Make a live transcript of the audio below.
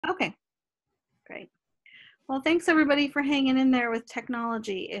Okay, great. Well, thanks everybody for hanging in there with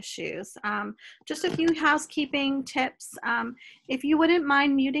technology issues. Just a few housekeeping tips. If you wouldn't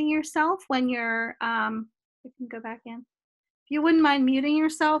mind muting yourself when you're, you can go back in. If you wouldn't mind muting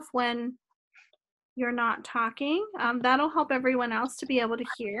yourself when you're not talking, that'll help everyone else to be able to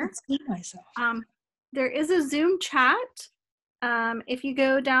hear. I see myself. There is a Zoom chat. If you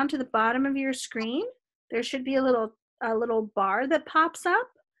go down to the bottom of your screen, there should be a little bar that pops up.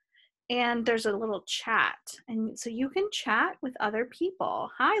 And there's a little chat, and so you can chat with other people.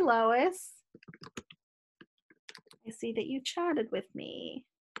 Hi, Lois. I see that you chatted with me.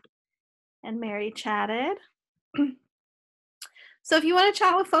 And Mary chatted. So if you want to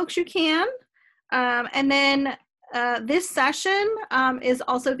chat with folks, you can. And then this session is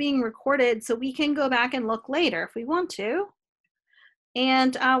also being recorded, so we can go back and look later if we want to.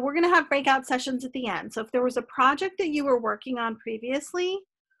 And we're going to have breakout sessions at the end. So if there was a project that you were working on previously,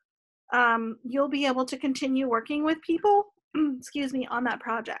 you'll be able to continue working with people, excuse me, on that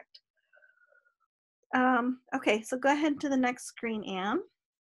project. Okay, so go ahead to the next screen, Anne.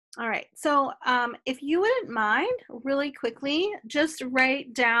 All right, so if you wouldn't mind, really quickly, just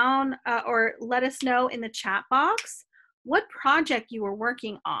write down or let us know in the chat box what project you were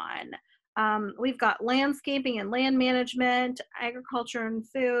working on. We've got landscaping and land management, agriculture and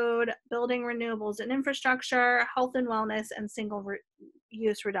food, building renewables and infrastructure, health and wellness, and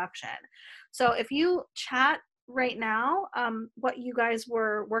single-use reduction. So if you chat right now what you guys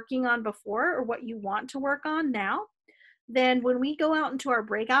were working on before or what you want to work on now, then when we go out into our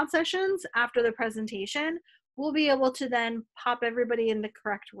breakout sessions after the presentation, we'll be able to then pop everybody in the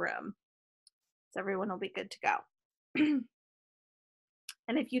correct room. So everyone will be good to go.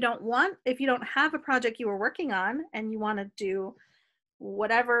 And if you don't have a project you were working on and you want to do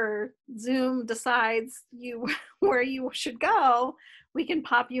whatever Zoom decides where you should go, we can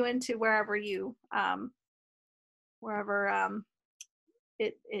pop you into wherever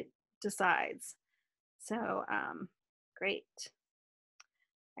it decides. So great.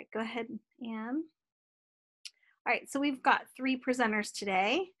 All right, go ahead, Anne. All right, so we've got 3 presenters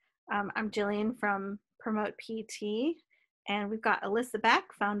today. I'm Jillian from Promote PT, and we've got Alyssa Beck,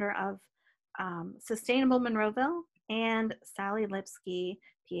 founder of Sustainable Monroeville, and Sally Lipsky,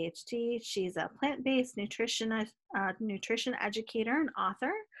 PhD. She's a plant-based nutrition educator and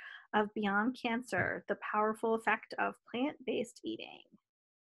author of Beyond Cancer, The Powerful Effect of Plant-Based Eating.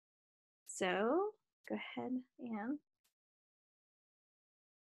 So go ahead, Anne.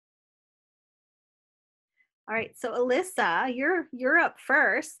 All right, so Alyssa, you're up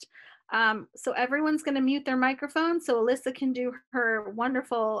first. So everyone's going to mute their microphone so Alyssa can do her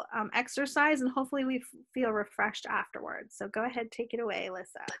wonderful exercise, and hopefully we feel refreshed afterwards. So go ahead, take it away,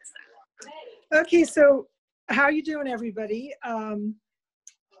 Alyssa. Okay, so how are you doing, everybody? I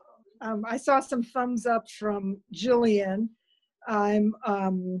saw some thumbs up from Jillian. I'm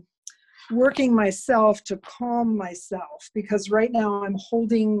working myself to calm myself because right now I'm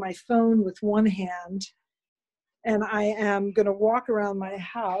holding my phone with one hand, and I am going to walk around my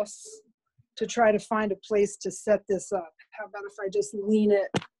house to try to find a place to set this up. How about if I just lean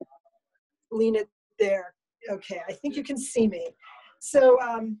it there? Okay, I think you can see me. So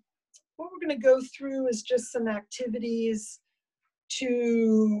what we're going to go through is just some activities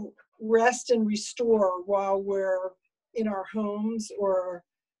to rest and restore while we're in our homes or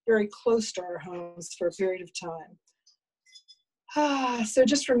very close to our homes for a period of time. So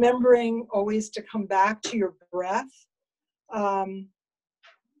just remembering always to come back to your breath. If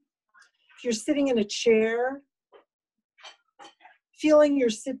you're sitting in a chair, feeling your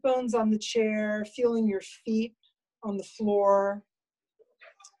sit bones on the chair, feeling your feet on the floor,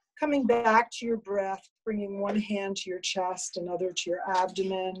 coming back to your breath, bringing one hand to your chest, another to your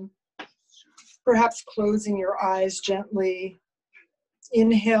abdomen, perhaps closing your eyes gently,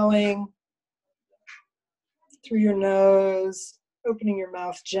 inhaling through your nose, opening your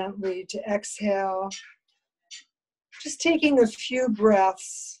mouth gently to exhale. Just taking a few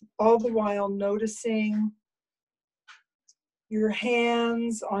breaths, all the while noticing your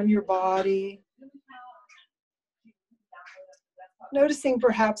hands on your body. Noticing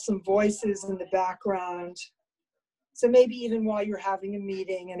perhaps some voices in the background. So maybe even while you're having a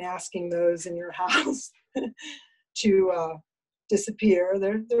meeting and asking those in your house to disappear,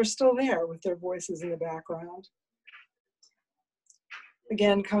 they're still there with their voices in the background.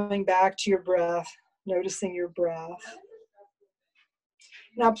 Again, coming back to your breath, noticing your breath.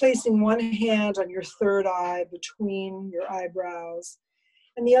 Now placing one hand on your third eye between your eyebrows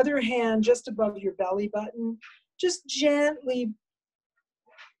and the other hand just above your belly button, just gently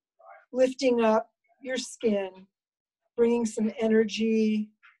lifting up your skin, bringing some energy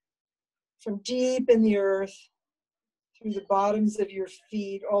from deep in the earth, through the bottoms of your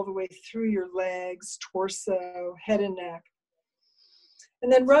feet, all the way through your legs, torso, head and neck.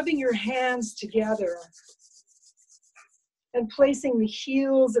 And then rubbing your hands together and placing the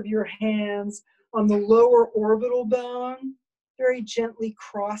heels of your hands on the lower orbital bone, very gently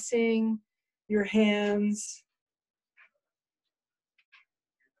crossing your hands.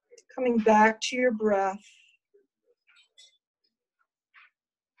 Coming back to your breath.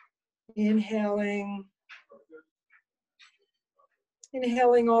 Inhaling.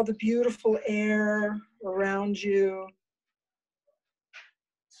 Inhaling all the beautiful air around you.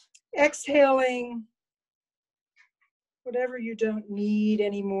 Exhaling whatever you don't need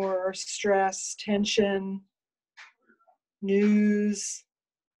anymore, stress, tension, news.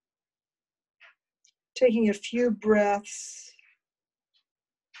 Taking a few breaths,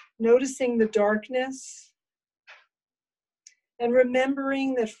 noticing the darkness, and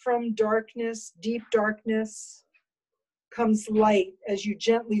remembering that from darkness, deep darkness, comes light as you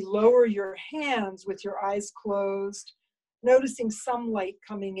gently lower your hands with your eyes closed, noticing some light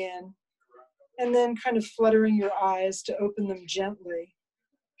coming in, and then kind of fluttering your eyes to open them gently.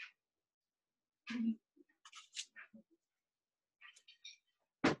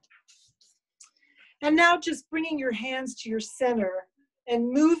 And now just bringing your hands to your center and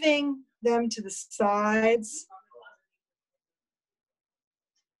moving them to the sides,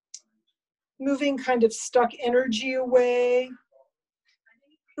 moving kind of stuck energy away,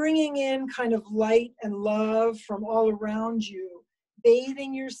 bringing in kind of light and love from all around you,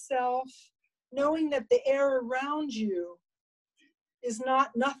 bathing yourself, knowing that the air around you is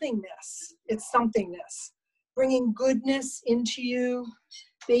not nothingness, it's somethingness, bringing goodness into you,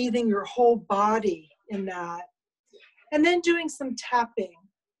 bathing your whole body in that. And then doing some tapping.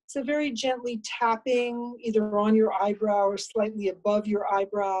 So very gently tapping either on your eyebrow or slightly above your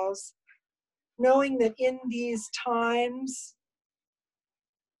eyebrows, knowing that in these times,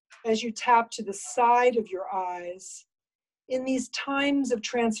 as you tap to the side of your eyes, in these times of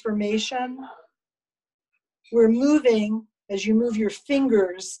transformation, we're moving, as you move your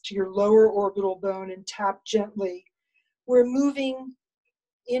fingers to your lower orbital bone and tap gently, we're moving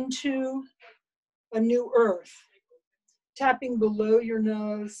into a new earth, tapping below your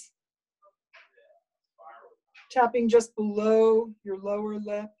nose, tapping just below your lower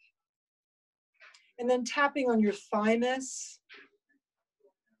lip, and then tapping on your thymus,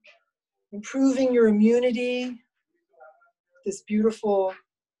 improving your immunity, this beautiful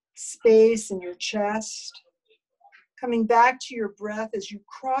space in your chest. Coming back to your breath as you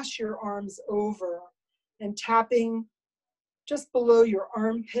cross your arms over and tapping just below your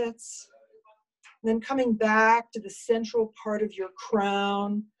armpits. And then coming back to the central part of your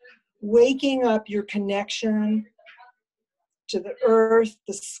crown, waking up your connection to the earth,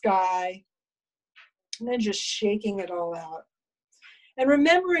 the sky, and then just shaking it all out. And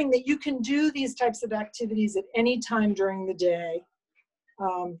remembering that you can do these types of activities at any time during the day,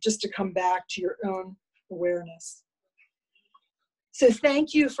 just to come back to your own awareness. So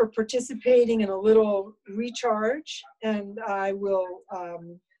thank you for participating in a little recharge, and I will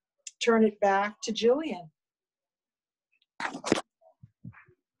turn it back to Jillian.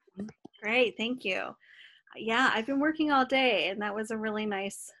 Great, thank you. Yeah, I've been working all day, and that was a really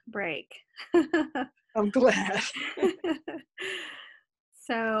nice break. I'm glad.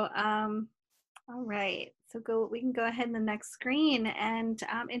 So, all right. So we can go ahead in the next screen and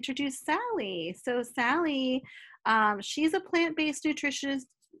introduce Sally. So Sally, she's a plant-based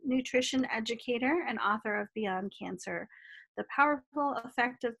nutrition educator and author of Beyond Cancer, The Powerful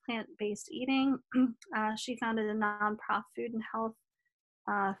Effect of Plant-Based Eating. She founded a nonprofit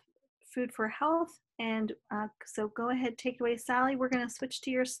Food for Health. And so go ahead, take it away, Sally. We're going to switch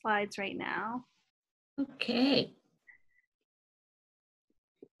to your slides right now. Okay.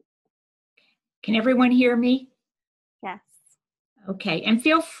 Can everyone hear me? Yes. Okay, and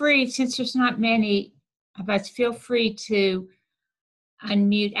feel free, since there's not many of us, feel free to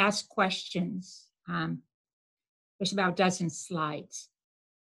unmute, ask questions. There's about a dozen slides.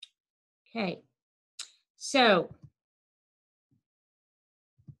 Okay, so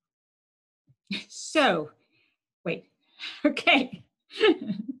wait, okay.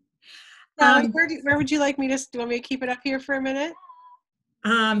 Where would you like me to, do you want me to keep it up here for a minute?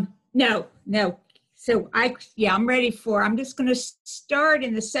 No. So I'm ready I'm just going to start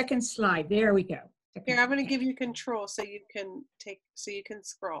in the second slide. There we go. Here, I'm going to give you control so you can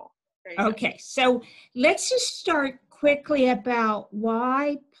scroll. There you go. So let's just start quickly about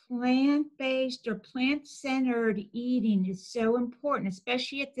why plant-based or plant-centered eating is so important,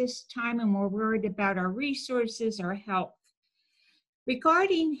 especially at this time when we're worried about our resources, our health.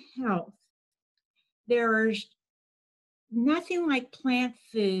 Regarding health, there's nothing like plant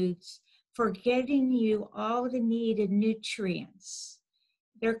foods for getting you all the needed nutrients.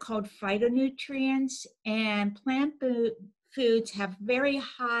 They're called phytonutrients, and plant foods have very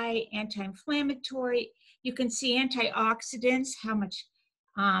high anti-inflammatory. You can see antioxidants, how much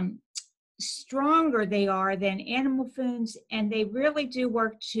stronger they are than animal foods, and they really do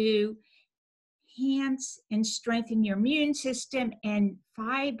work to enhance and strengthen your immune system. And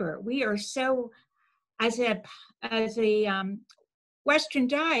fiber, we are so, as a Western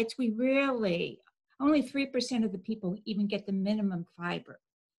diets, we really, only 3% of the people even get the minimum fiber,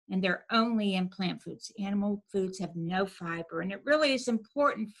 and they're only in plant foods. Animal foods have no fiber, and it really is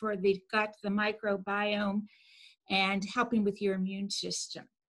important for the gut, the microbiome, and helping with your immune system.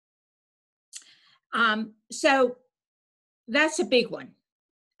 So that's a big one.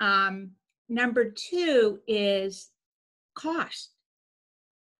 Number 2 is cost.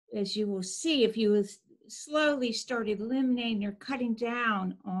 As you will see, if you slowly started eliminating or cutting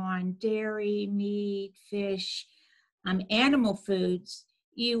down on dairy, meat, fish, animal foods,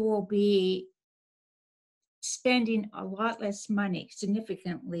 you will be spending a lot less money,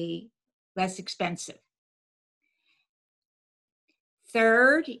 significantly less expensive.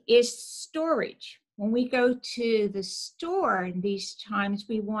 Third is storage. When we go to the store in these times,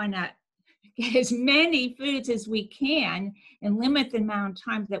 we want to get as many foods as we can and limit the amount of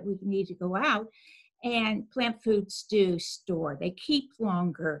time that we need to go out. And plant foods do store. They keep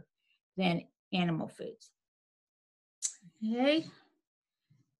longer than animal foods. Okay.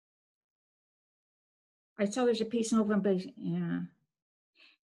 I saw there's a piece over, but yeah.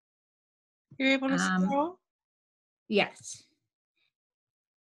 You're able to scroll? Yes.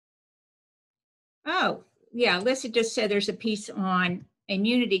 Oh, yeah, Alyssa just said there's a piece on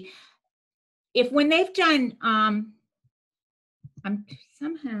immunity. If when they've done, I'm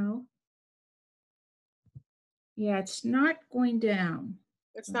somehow, yeah, it's not going down.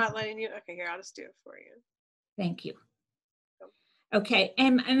 It's not letting you, okay, here, I'll just do it for you. Thank you. Okay,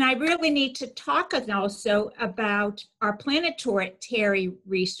 and I really need to talk also about our planetary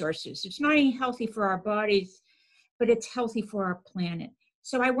resources. It's not only healthy for our bodies, but it's healthy for our planet.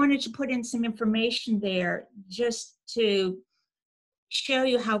 So I wanted to put in some information there just to show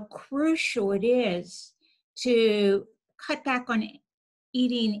you how crucial it is to cut back on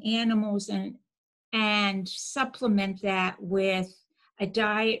eating animals and supplement that with a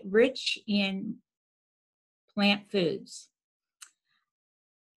diet rich in plant foods.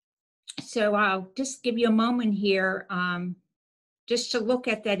 So I'll just give you a moment here just to look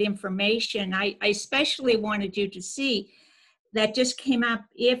at that information. I especially wanted you to see that just came up,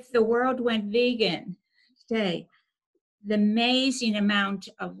 if the world went vegan today, the amazing amount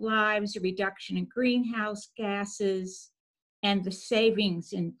of lives, a reduction in greenhouse gases, and the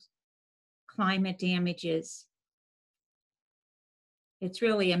savings in climate damages. It's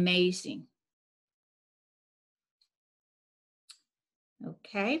really amazing.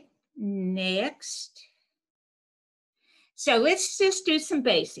 Okay, next. So let's just do some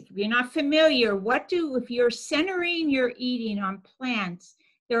basic. If you're not familiar, if you're centering your eating on plants,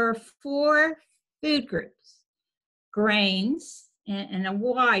 there are 4 food groups: grains, and a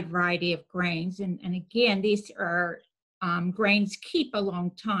wide variety of grains. And again, these are grains keep a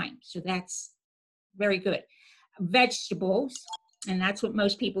long time, so that's very good. Vegetables, and that's what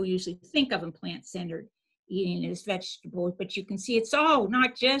most people usually think of in plant-centered eating is vegetables, but you can see it's all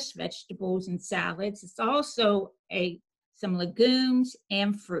not just vegetables and salads, it's also some legumes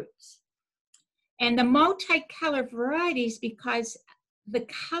and fruits. And the multicolored varieties, because the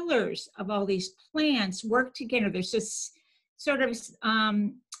colors of all these plants work together. There's this sort of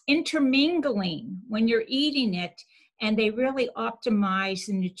intermingling when you're eating it, and they really optimize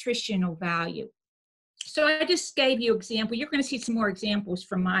the nutritional value. So I just gave you an example. You're going to see some more examples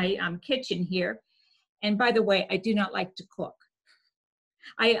from my kitchen here. And by the way, I do not like to cook.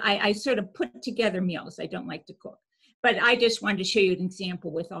 I sort of put together meals. I don't like to cook. But I just wanted to show you an example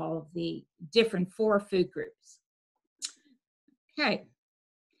with all of the different 4 food groups. Okay.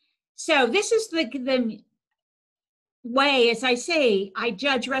 So this is the way, as I say, I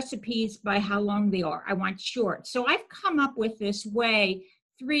judge recipes by how long they are. I want short. So I've come up with this way,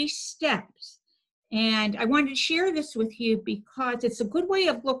 3 steps. And I wanted to share this with you because it's a good way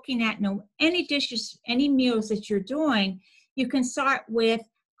of looking at any dishes, any meals that you're doing. You can start with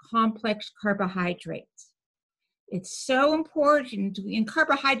complex carbohydrates. It's so important. In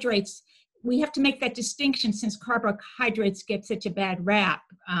carbohydrates, we have to make that distinction since carbohydrates get such a bad rap.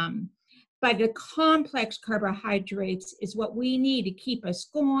 But the complex carbohydrates is what we need to keep us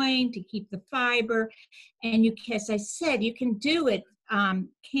going, to keep the fiber. And as I said, you can do it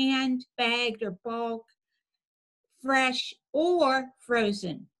canned, bagged, or bulk, fresh, or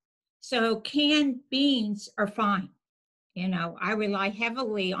frozen. So canned beans are fine. You know, I rely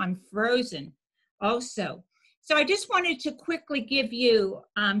heavily on frozen also. So I just wanted to quickly give you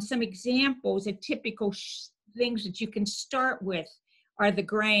some examples of typical things that you can start with are the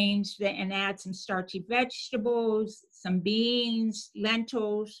grains and add some starchy vegetables, some beans,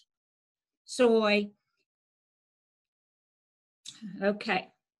 lentils, soy. Okay,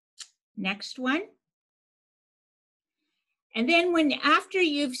 next one. And then after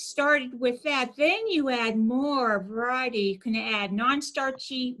you've started with that, then you add more variety. You can add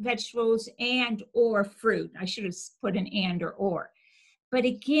non-starchy vegetables and or fruit. I should have put an and or. But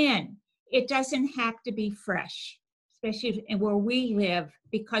again, it doesn't have to be fresh, especially where we live,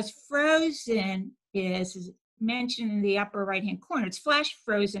 because frozen is mentioned in the upper right-hand corner. It's flash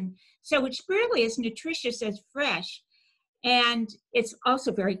frozen, so it's really as nutritious as fresh. And it's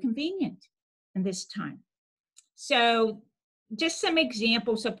also very convenient in this time. So just some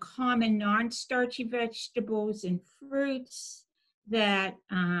examples of common non-starchy vegetables and fruits that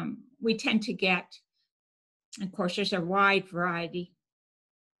we tend to get. Of course, there's a wide variety.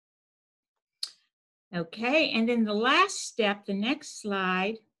 Okay, and then the last step, the next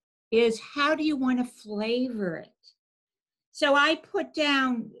slide, is how do you want to flavor it? So I put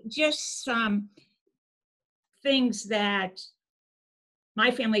down just some things that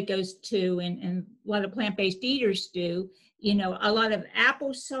my family goes to and a lot of plant-based eaters do. You know, a lot of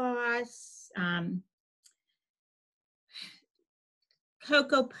applesauce,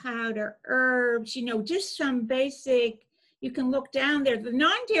 cocoa powder, herbs, you know, just some basic, you can look down there. The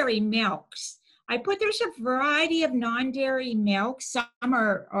non-dairy milks, there's a variety of non-dairy milks. Some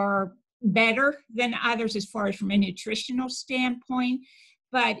are better than others as far as from a nutritional standpoint.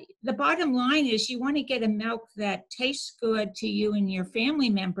 But the bottom line is you want to get a milk that tastes good to you and your family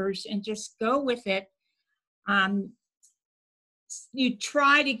members and just go with it. You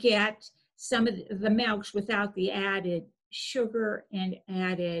try to get some of the milks without the added sugar and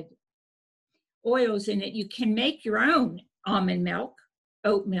added oils in it. You can make your own almond milk,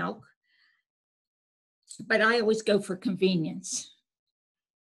 oat milk, but I always go for convenience.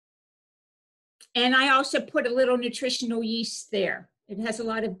 And I also put a little nutritional yeast there. It has a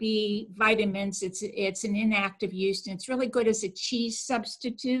lot of B vitamins. It's an inactive yeast, and it's really good as a cheese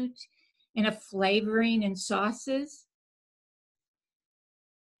substitute and a flavoring in sauces.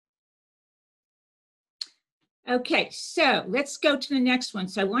 Okay, so let's go to the next one.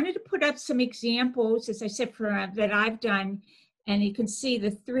 So I wanted to put up some examples, as I said, that I've done, and you can see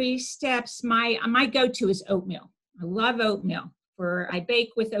the 3 steps. My go-to is oatmeal. I love oatmeal. I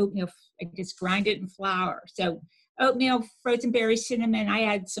bake with oatmeal. I just grind it in flour. So oatmeal, frozen berries, cinnamon. I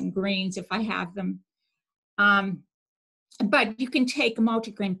add some greens if I have them. But you can take a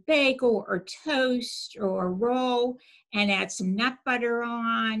multigrain bagel or toast or roll and add some nut butter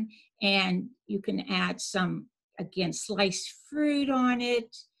on, and you can add some, again, sliced fruit on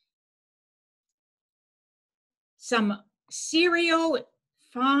it. Some cereal,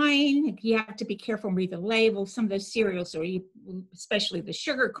 fine. You have to be careful and read the label. Some of those cereals are, especially the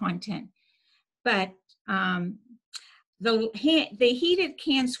sugar content. But the heated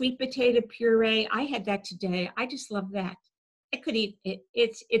canned sweet potato puree, I had that today. I just love that. I could eat it.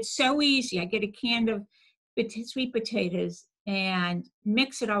 It's so easy. I get a can of sweet potatoes and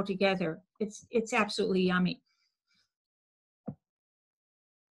mix it all together. It's absolutely yummy.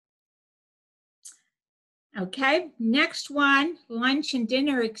 Okay, next one, lunch and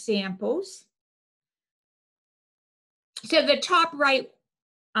dinner examples. So the top right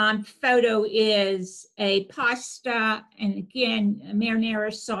photo is a pasta, and again, a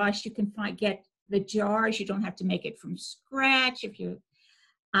marinara sauce. You can get the jars. You don't have to make it from scratch. If you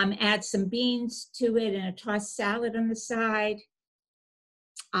add some beans to it and a tossed salad on the side.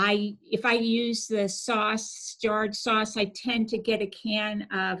 If I use the sauce, jarred sauce, I tend to get a can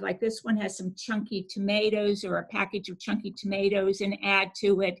of, like this one has some chunky tomatoes or a package of chunky tomatoes and add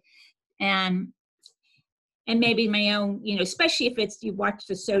to it. And maybe my own, you know, especially if you watch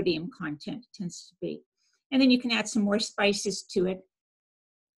the sodium content, it tends to be. And then you can add some more spices to it.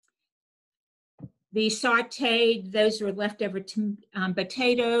 The sauteed, those are leftover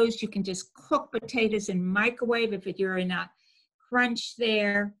potatoes. You can just cook potatoes in microwave if you're in a crunch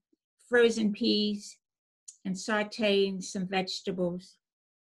there. Frozen peas and sauteing some vegetables.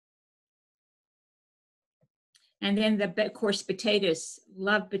 And then of course, potatoes.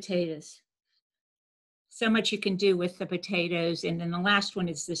 Love potatoes. So much you can do with the potatoes. And then the last one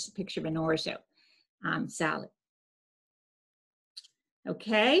is this picture of an orzo salad.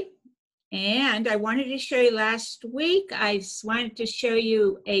 Okay. And I wanted to show you last week, I wanted to show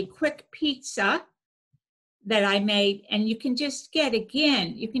you a quick pizza that I made. And you can just get,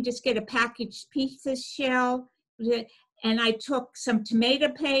 again, you can just get a packaged pizza shell. And I took some tomato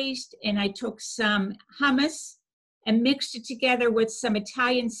paste and I took some hummus and mixed it together with some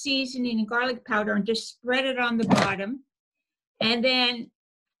Italian seasoning and garlic powder and just spread it on the bottom. And then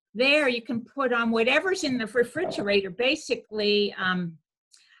there you can put on whatever's in the refrigerator. Basically,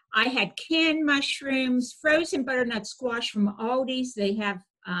 I had canned mushrooms, frozen butternut squash from Aldi's. They have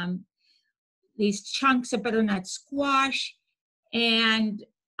these chunks of butternut squash. And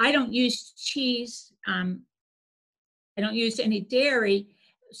I don't use cheese. I don't use any dairy.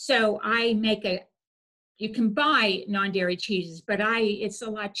 So I make you can buy non-dairy cheeses, but it's a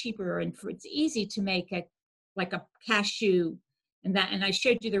lot cheaper and it's easy to make like a cashew and I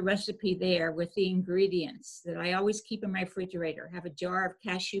showed you the recipe there with the ingredients that I always keep in my refrigerator. Have a jar of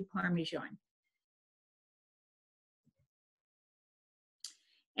cashew parmesan.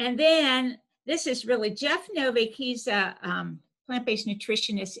 And then this is really Jeff Novick. He's a plant-based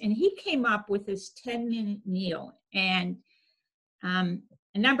nutritionist, and he came up with this 10-minute meal. And a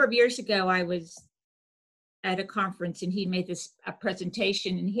number of years ago, I was at a conference and he made a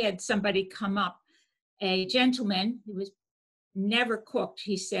presentation, and he had somebody come up, a gentleman who was never cooked,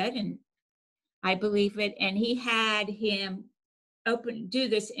 he said, and I believe it, and he had him do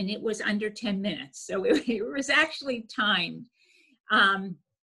this, and it was under 10 minutes, so it was actually timed. And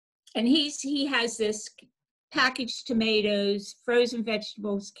he has this packaged tomatoes, frozen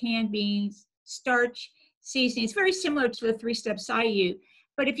vegetables, canned beans, starch, seasoning. It's very similar to the 3 steps I use.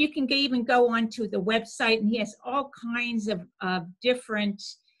 But if you can even go onto the website, and he has all kinds of different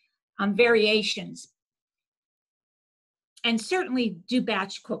variations. And certainly do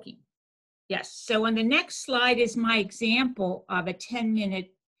batch cooking. Yes, so on the next slide is my example of a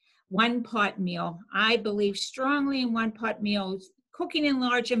 10-minute one-pot meal. I believe strongly in one-pot meals, cooking in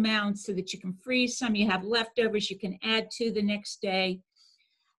large amounts so that you can freeze some, you have leftovers, you can add to the next day.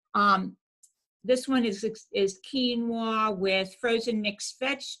 This one is quinoa with frozen mixed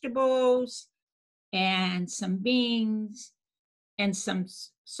vegetables and some beans and some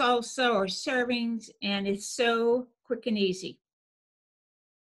salsa or servings, and it's so quick and easy.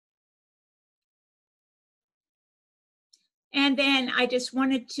 And then I just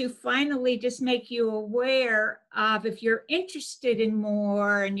wanted to finally just make you aware of, if you're interested in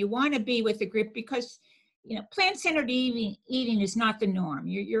more and you want to be with the group, because plant-centered eating is not the norm.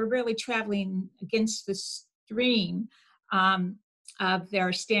 You're really traveling against the stream of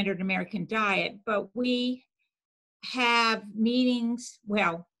their standard American diet. But we have meetings,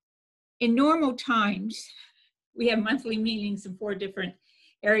 well, in normal times, we have monthly meetings in 4 different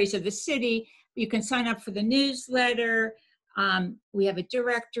areas of the city. You can sign up for the newsletter. We have a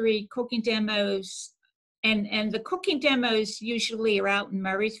directory, cooking demos, and the cooking demos usually are out in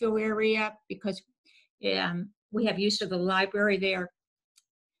Murraysville area because we have use of the library there.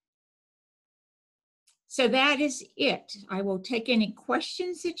 So that is it. I will take any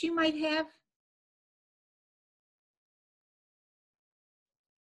questions that you might have.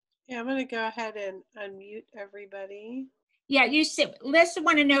 Yeah, I'm going to go ahead and unmute everybody. Yeah, you said, Lisa,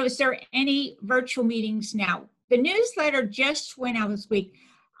 want to know, is there any virtual meetings now? The newsletter just went out this week.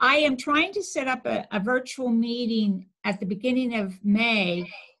 I am trying to set up a virtual meeting at the beginning of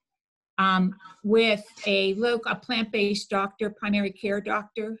May with a plant-based doctor, primary care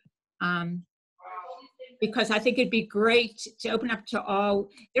doctor, because I think it'd be great to open up to all.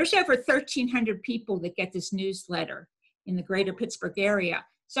 There's over 1,300 people that get this newsletter in the greater Pittsburgh area.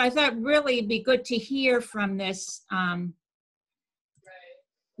 So I thought really it'd be good to hear from this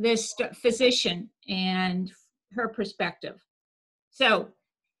this physician and her perspective. So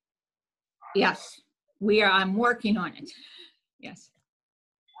yes, I'm working on it. Yes.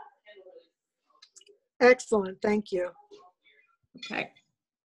 Excellent, thank you. Okay.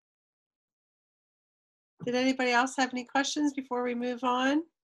 Did anybody else have any questions before we move on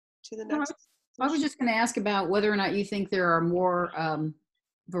to the next? I was just going to ask about whether or not you think there are more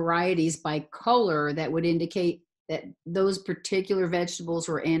varieties by color that would indicate that those particular vegetables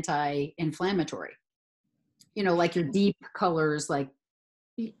were anti-inflammatory. Like your deep colors, like.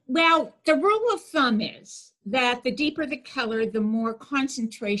 Well, the rule of thumb is that the deeper the color, the more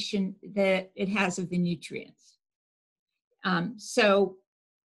concentration that it has of the nutrients. So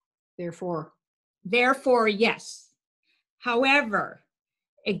Therefore, yes. However,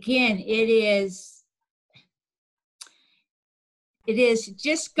 again, it is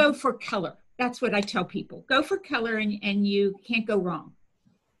just go for color. That's what I tell people. Go for color and you can't go wrong.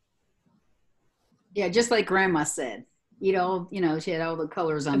 yeah, just like Grandma said. eat all, she had all the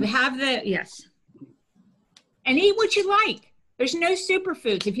colors on it. Have the, yes. And eat what you like. There's no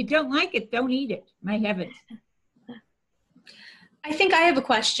superfoods. If you don't like it, don't eat it. My heavens. I think I have a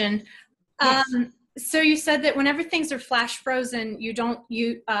question. Yes. So you said that whenever things are flash frozen, you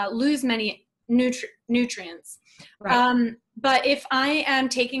lose many nutrients. Right. But if I am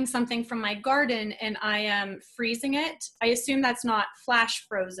taking something from my garden and I am freezing it, I assume that's not flash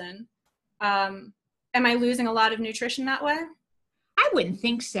frozen. Am I losing a lot of nutrition that way? I wouldn't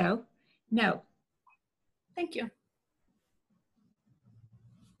think so. No. Thank you.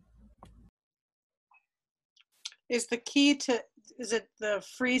 Is the key to, is it the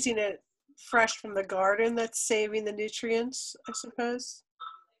freezing it fresh from the garden that's saving the nutrients, I suppose?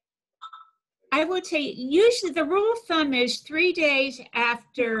 I would say usually the rule of thumb is 3 days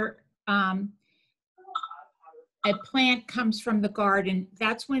after a plant comes from the garden,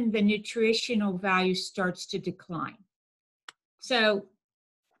 that's when the nutritional value starts to decline. So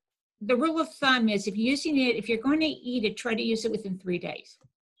the rule of thumb is if you're going to eat it, try to use it within 3 days.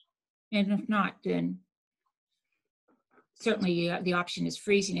 And if not, then certainly the option is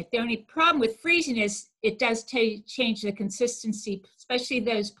freezing it. The only problem with freezing is it does change the consistency, especially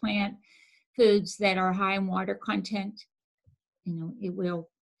those plant foods that are high in water content. It will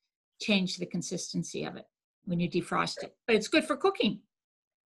change the consistency of it when you defrost it. But it's good for cooking.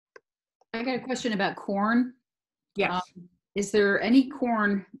 I got a question about corn. Yes. Is there any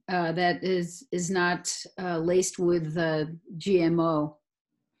corn that is not laced with GMO?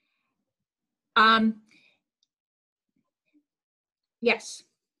 Yes.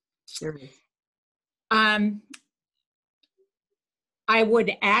 There is. I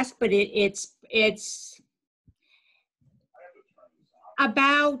would ask, but it's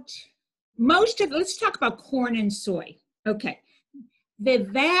about let's talk about corn and soy. Okay. The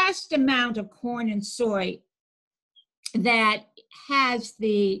vast amount of corn and soy that has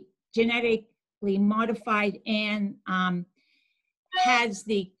the genetically modified and has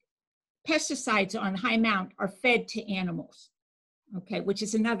the pesticides on high amount are fed to animals. Okay, which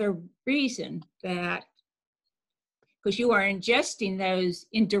is another reason that, because you are ingesting those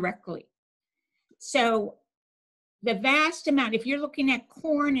indirectly. So the vast amount, if you're looking at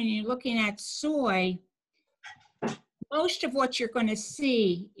corn and you're looking at soy, most of what you're going to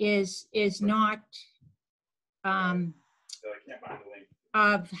see is not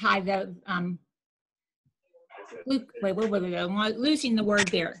of high the wait, what was it? I'm losing the word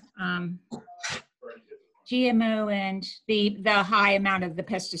there. GMO and the high amount of the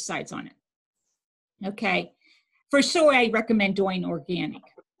pesticides on it. Okay. For soy, I recommend doing organic.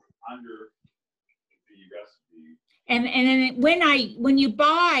 And then when you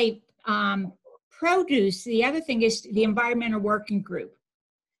buy produce, the other thing is the environmental working group.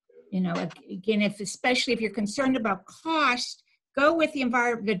 Again, especially if you're concerned about cost, go with the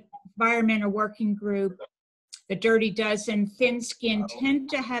environmental working group. The Dirty Dozen, Thin Skin tend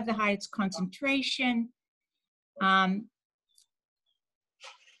to have the highest concentration.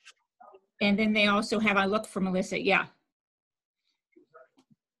 And then they also have, I look for Melissa, yeah.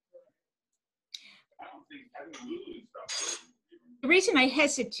 The reason I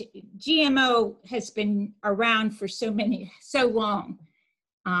hesitate, GMO has been around for so long.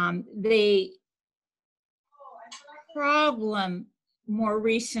 The problem more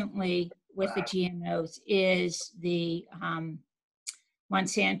recently with the GMOs is the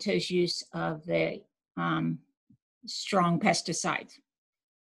Monsanto's use of the strong pesticides.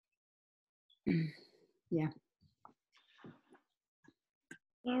 Yeah.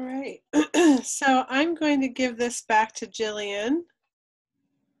 All right. So I'm going to give this back to Jillian.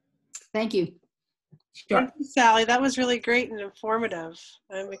 Thank you. Sure. Thank you, Sally. That was really great and informative.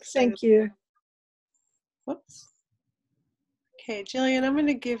 I'm excited. Thank you. Whoops. Okay, Jillian, I'm going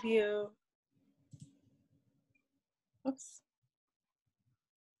to give you. Whoops.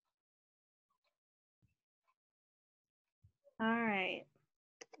 All right.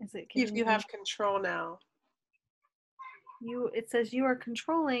 Is it? If you have control now. It says you are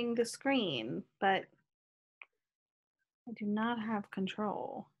controlling the screen, but I do not have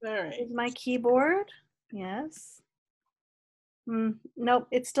control. All right. Is my keyboard? Yes. Nope,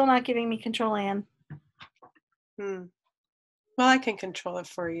 it's still not giving me control, Anne. Well, I can control it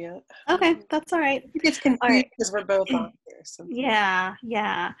for you. Okay, that's all right. It gets confused because we're both on here.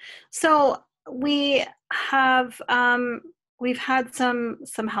 Yeah. So we have we've had some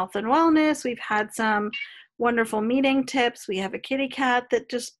health and wellness. We've had some wonderful meeting tips. We have a kitty cat that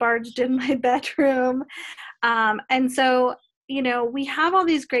just barged in my bedroom. And so, we have all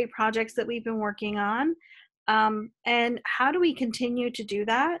these great projects that we've been working on. And how do we continue to do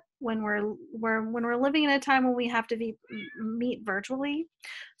that? when we're living in a time when we have to meet virtually.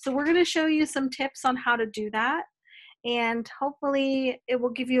 So we're going to show you some tips on how to do that, and hopefully it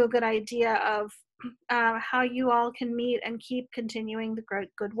will give you a good idea of how you all can meet and keep continuing the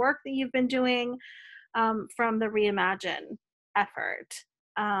good work that you've been doing from the Reimagine effort.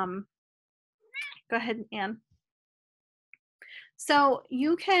 Go ahead, Anne. So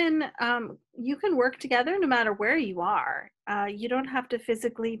you can work together no matter where you are. You don't have to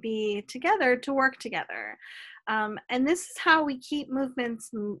physically be together to work together. And this is how we keep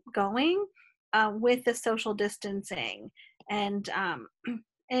movements going with the social distancing. And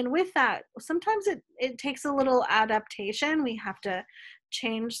with that, sometimes it takes a little adaptation. We have to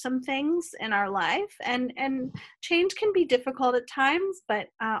change some things in our life, and change can be difficult at times, but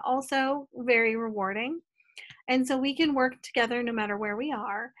also very rewarding. And so we can work together no matter where we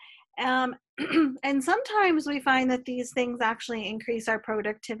are. And sometimes we find that these things actually increase our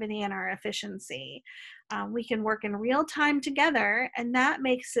productivity and our efficiency. We can work in real time together, and that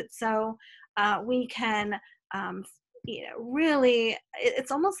makes it so we can really,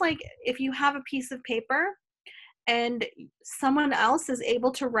 it's almost like if you have a piece of paper and someone else is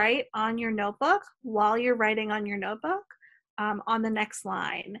able to write on your notebook while you're writing on your notebook on the next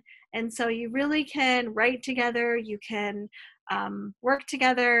line. And so you really can write together, you can work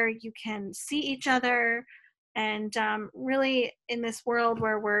together, you can see each other. And really, in this world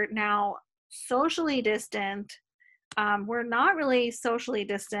where we're now socially distant, we're not really socially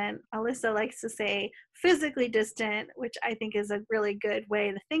distant. Alyssa likes to say physically distant, which I think is a really good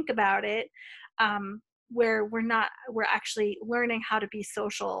way to think about it, where we're actually learning how to be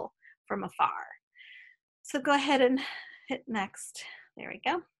social from afar. So go ahead and hit next. There we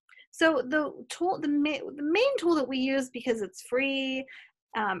go. So the main tool that we use, because it's free,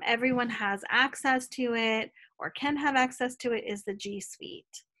 everyone has access to it or can have access to it, is the G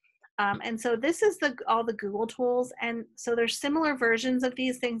Suite. And so this is all the Google tools. And so there's similar versions of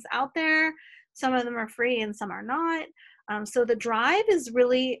these things out there. Some of them are free and some are not. So the Drive is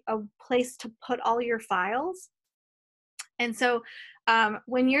really a place to put all your files. And so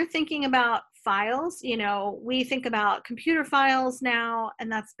when you're thinking about files, we think about computer files now,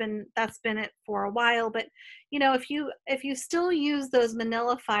 and that's been it for a while. But if you still use those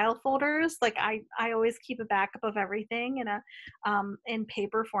manila file folders, like I always keep a backup of everything in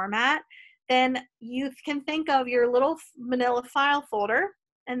paper format, then you can think of your little manila file folder,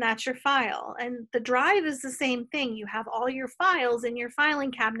 and that's your file. And the Drive is the same thing. You have all your files in your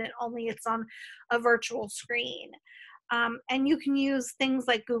filing cabinet, only it's on a virtual screen. And you can use things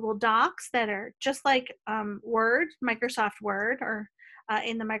like Google Docs that are just like Word, Microsoft Word, or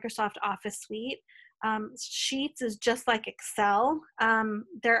in the Microsoft Office suite. Sheets is just like Excel.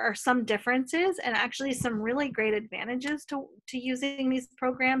 There are some differences and actually some really great advantages to using these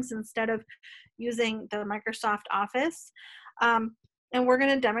programs instead of using the Microsoft Office. And we're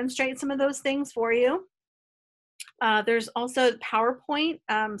going to demonstrate some of those things for you. There's also PowerPoint.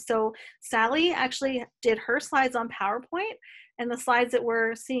 So Sally actually did her slides on PowerPoint, and the slides that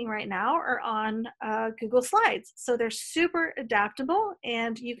we're seeing right now are on Google Slides. So they're super adaptable,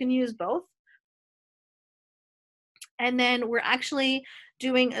 and you can use both. And then we're actually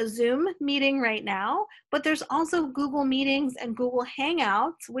doing a Zoom meeting right now, but there's also Google Meetings and Google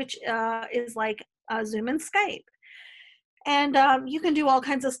Hangouts, which is like Zoom and Skype. And you can do all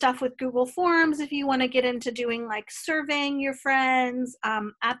kinds of stuff with Google Forms if you want to get into doing like surveying your friends.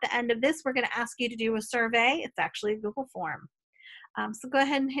 At the end of this, we're going to ask you to do a survey. It's actually a Google form. So go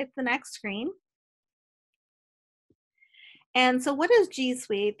ahead and hit the next screen. And so what is G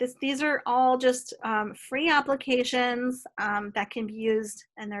Suite? These are all just free applications that can be used,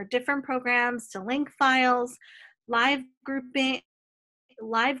 and there are different programs to link files, live group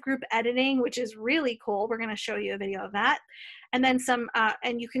editing, which is really cool. We're going to show you a video of that. And then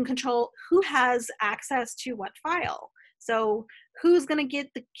and you can control who has access to what file. So who's going to get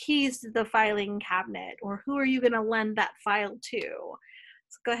the keys to the filing cabinet, or who are you going to lend that file to?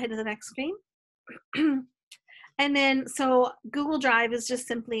 So go ahead to the next screen. And then, so Google Drive is just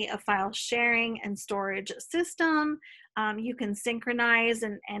simply a file sharing and storage system. You can synchronize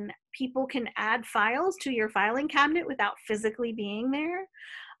and people can add files to your filing cabinet without physically being there,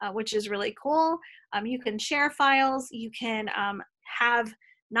 which is really cool. You can share files. You can have,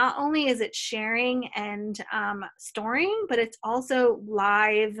 not only is it sharing and storing, but it's also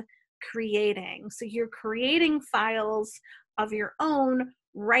live creating. So you're creating files of your own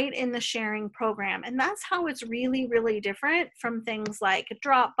right in the sharing program. And that's how it's really, really different from things like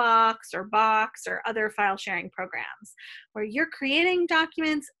Dropbox or Box or other file sharing programs, where you're creating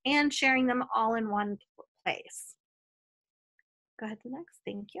documents and sharing them all in one place. Go ahead to the next.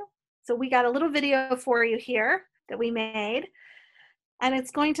 Thank you. So we got a little video for you here that we made, and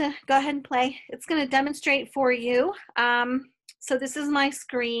it's going to go ahead and play. It's going to demonstrate for you. So this is my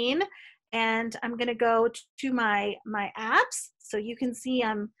screen, and I'm going to go to my apps. So you can see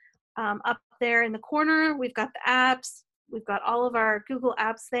I'm up there in the corner. We've got the apps. We've got all of our Google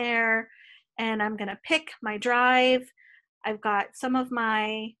apps there, and I'm going to pick my drive. I've got some of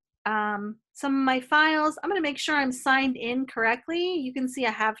my files. I'm going to make sure I'm signed in correctly. You can see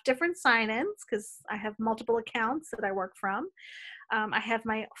I have different sign-ins because I have multiple accounts that I work from. I have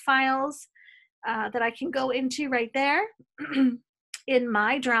my files that I can go into right there in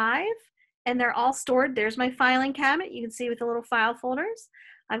my drive, and they're all stored. There's my filing cabinet. You can see with the little file folders.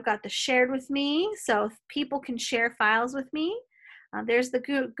 I've got the shared with me, so people can share files with me. There's the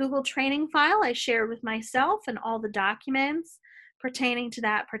Google training file I shared with myself and all the documents pertaining to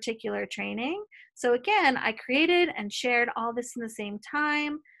that particular training. So again, I created and shared all this in the same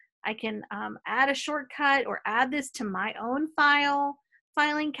time. I can add a shortcut or add this to my own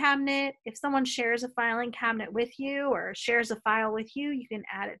filing cabinet. If someone shares a filing cabinet with you or shares a file with you, you can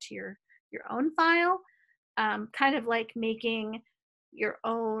add it to your own file, kind of like making your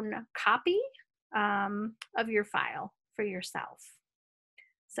own copy of your file for yourself.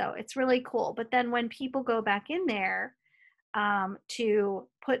 So it's really cool. But then when people go back in there to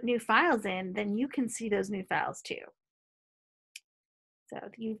put new files in, then you can see those new files too. So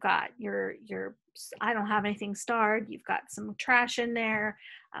you've got your I don't have anything starred. You've got some trash in there.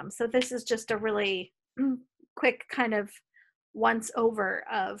 So this is just a really quick kind of once over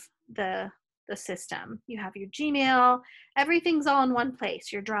of the system. You have your Gmail. Everything's all in one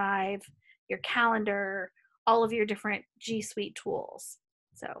place. Your Drive, your calendar, all of your different G Suite tools.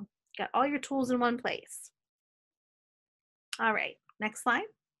 So got all your tools in one place. All right, next slide.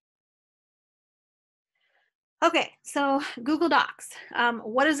 Okay, so Google Docs.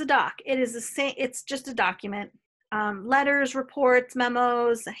 What is a doc? It is the same. It's just a document. Letters, reports,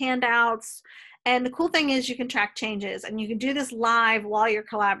 memos, handouts. And the cool thing is you can track changes, and you can do this live while you're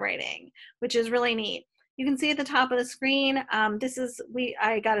collaborating, which is really neat. You can see at the top of the screen,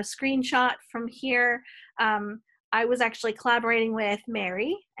 I got a screenshot from here. I was actually collaborating with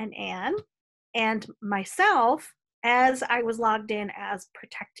Mary and Anne and myself as I was logged in as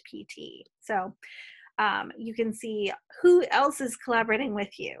Protect PT. So you can see who else is collaborating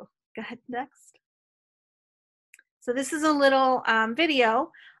with you. Go ahead, next. So this is a little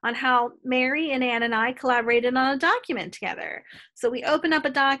video on how Mary and Ann and I collaborated on a document together. So we open up a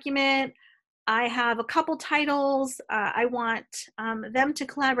document. I have a couple titles. I want them to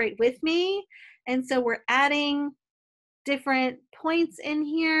collaborate with me. And so we're adding different points in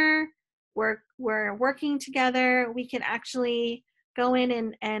here. We're working together. We can actually go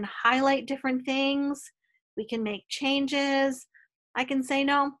in and highlight different things. We can make changes. I can say,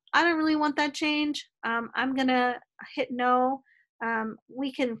 no, I don't really want that change. I'm gonna hit no.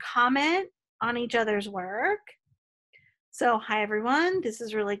 We can comment on each other's work. So hi everyone, this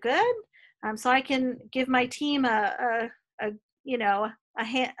is really good. So I can give my team a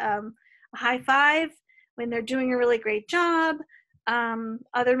high five when they're doing a really great job.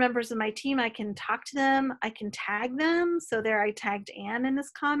 Other members of my team, I can talk to them. I can tag them. So there I tagged Anne in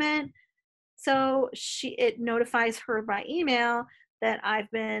this comment. So it notifies her by email that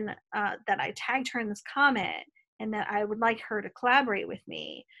that I tagged her in this comment and that I would like her to collaborate with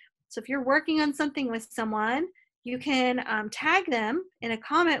me. So if you're working on something with someone, you can tag them in a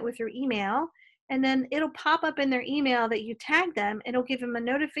comment with your email, and then it'll pop up in their email that you tagged them. It'll give them a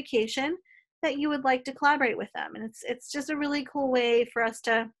notification that you would like to collaborate with them. And it's just a really cool way for us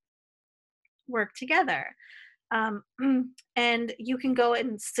to work together. And you can go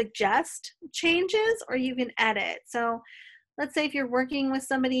and suggest changes, or you can edit. So let's say if you're working with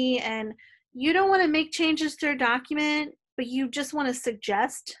somebody and you don't want to make changes to their document, but you just want to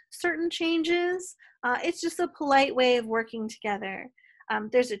suggest certain changes, it's just a polite way of working together.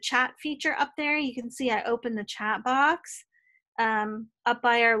 There's a chat feature up there. You can see I opened the chat box up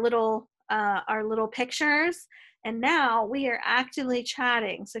by our little pictures, and now we are actively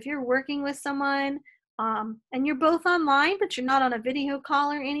chatting. So if you're working with someone and you're both online, but you're not on a video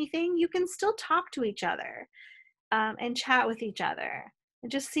call or anything, you can still talk to each other and chat with each other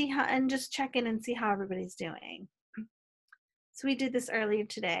and just check in and see how everybody's doing. So we did this earlier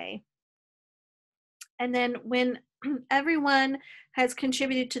today. And then when everyone has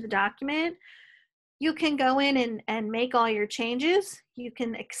contributed to the document, you can go in and make all your changes. You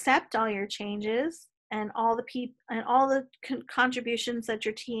can accept all your changes and all the contributions that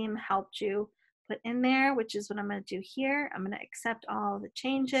your team helped you put in there, which is what I'm going to do here. I'm going to accept all the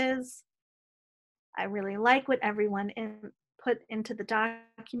changes. I really like what everyone put into the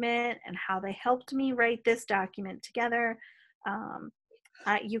document and how they helped me write this document together.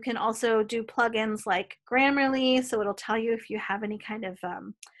 You can also do plugins like Grammarly, so it'll tell you if you have any kind of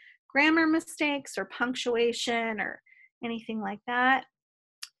grammar mistakes or punctuation or anything like that.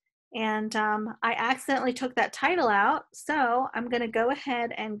 And I accidentally took that title out, so I'm going to go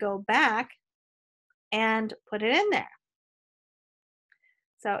ahead and go back and put it in there.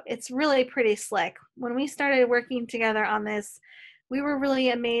 So it's really pretty slick. When we started working together on this, we were really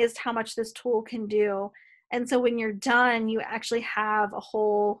amazed how much this tool can do. And so when you're done, you actually have a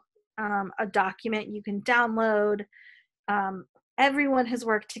whole a document you can download. Everyone has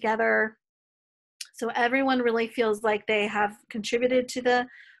worked together, so everyone really feels like they have contributed to the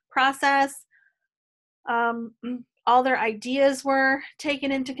process. All their ideas were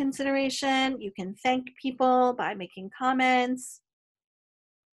taken into consideration. You can thank people by making comments.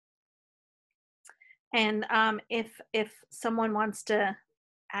 And if someone wants to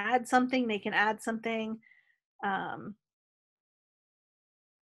add something, they can add something.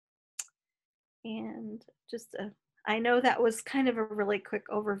 And just, I know that was kind of a really quick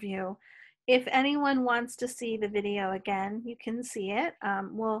overview. If anyone wants to see the video again, you can see it.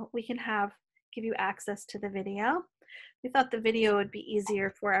 We can give you access to the video. We thought the video would be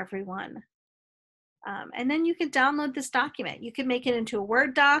easier for everyone. And then you can download this document. You can make it into a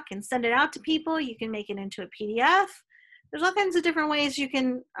Word doc and send it out to people. You can make it into a PDF. There's all kinds of different ways you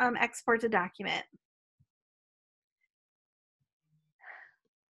can export a document.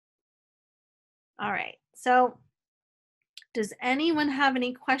 All right, so does anyone have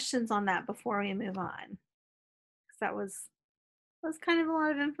any questions on that before we move on? That was kind of a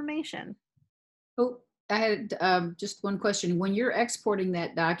lot of information. Oh, I had just one question. When you're exporting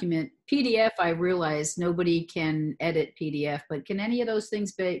that document, PDF, I realize nobody can edit PDF, but can any of those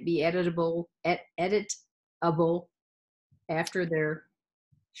things be editable after they're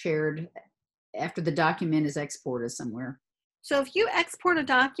shared, after the document is exported somewhere? So if you export a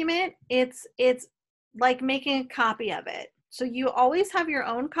document, it's like making a copy of it. So you always have your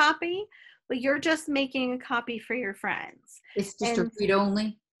own copy, but you're just making a copy for your friends. It's just a read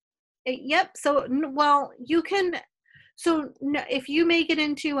only? Yep. So, well, you can, so if you make it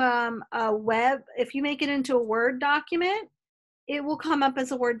into if you make it into a Word document, it will come up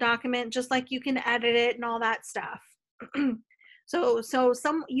as a Word document, just like you can edit it and all that stuff. So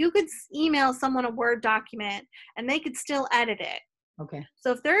you could email someone a Word document and they could still edit it. Okay.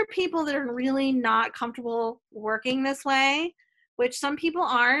 So if there are people that are really not comfortable working this way, which some people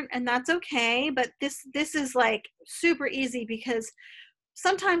aren't, and that's okay, but this is like super easy, because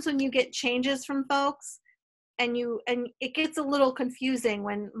sometimes when you get changes from folks and it gets a little confusing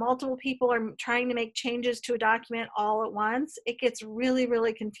when multiple people are trying to make changes to a document all at once. It gets really,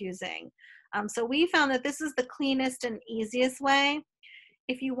 really confusing. So we found that this is the cleanest and easiest way.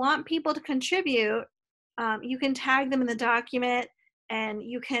 If you want people to contribute, you can tag them in the document, and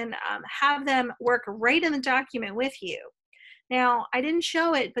you can have them work right in the document with you. Now, I didn't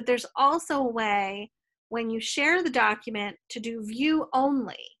show it, but there's also a way when you share the document to do view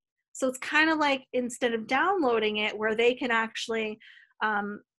only. So it's kind of like, instead of downloading it where they can actually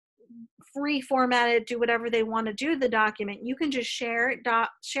free format it, do whatever they want to do to the document, you can just share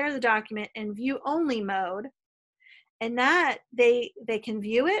the document in view only mode, and that they can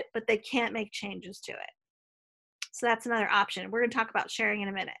view it, but they can't make changes to it. So that's another option. We're going to talk about sharing in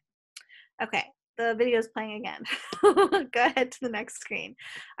a minute. Okay, the video is playing again. Go ahead to the next screen.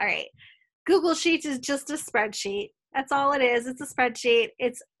 All right, Google Sheets is just a spreadsheet. That's all it is. It's a spreadsheet.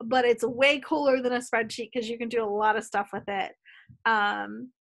 But it's way cooler than a spreadsheet because you can do a lot of stuff with it.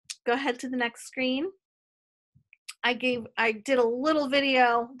 Go ahead to the next screen. I did a little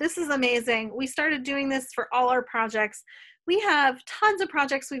video. This is amazing. We started doing this for all our projects. We have tons of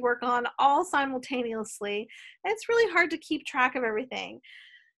projects we work on all simultaneously, and it's really hard to keep track of everything.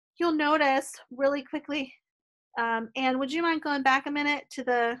 You'll notice really quickly, and would you mind going back a minute to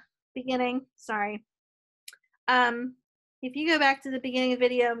the beginning? Sorry. If you go back to the beginning of the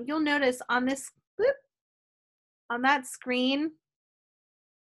video, you'll notice on this, on that screen,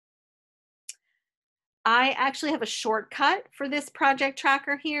 I actually have a shortcut for this project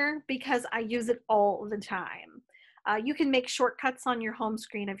tracker here because I use it all the time. You can make shortcuts on your home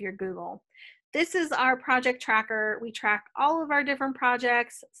screen of your Google. This is our project tracker. We track all of our different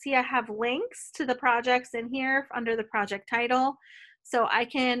projects. See, I have links to the projects in here under the project title. So I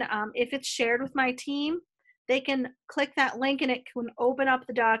can, if it's shared with my team, they can click that link and it can open up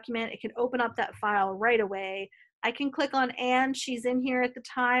the document. It can open up that file right away. I can click on Anne. She's in here at the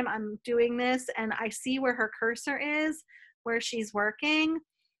time I'm doing this, and I see where her cursor is, where she's working.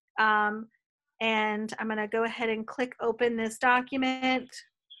 And I'm going to go ahead and click open this document.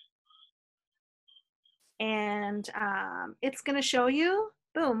 And it's going to show you,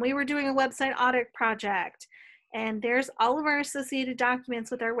 boom, we were doing a website audit project. And there's all of our associated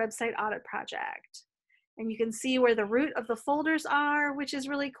documents with our website audit project. And you can see where the root of the folders are, which is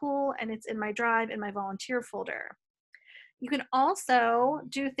really cool. And it's in my Drive in my volunteer folder. You can also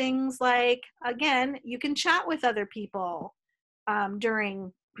do things like, again, you can chat with other people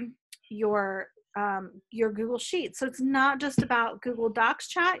during your Google Sheets. So it's not just about Google Docs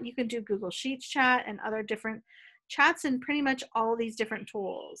chat. You can do Google Sheets chat and other different chats in pretty much all these different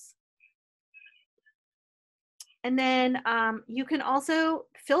tools. And then you can also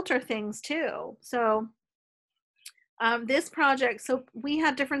filter things too. So this project, so we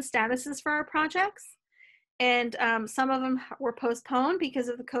have different statuses for our projects. And some of them were postponed because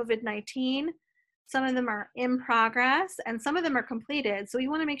of the COVID-19. Some of them are in progress and some of them are completed. So we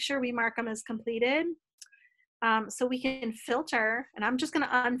want to make sure we mark them as completed. So we can filter, and I'm just going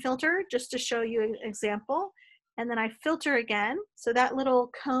to unfilter just to show you an example. And then I filter again. So that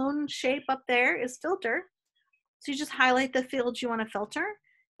little cone shape up there is filter. So you just highlight the fields you want to filter.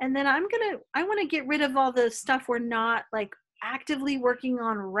 And then I want to get rid of all the stuff we're not like actively working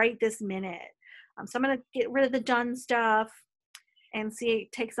on right this minute. So I'm going to get rid of the done stuff and see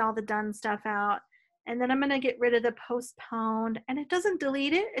it takes all the done stuff out. And then I'm going to get rid of the postponed, and it doesn't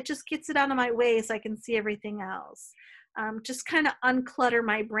delete it. It just gets it out of my way so I can see everything else. Just kind of unclutter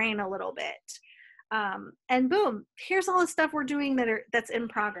my brain a little bit. And boom, here's all the stuff we're doing that's in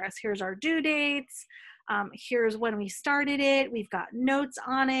progress. Here's our due dates. Here's when we started it. We've got notes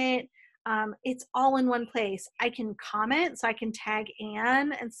on it. It's all in one place. I can comment, so I can tag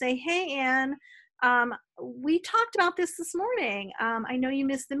Anne and say, hey, Anne, we talked about this morning. I know you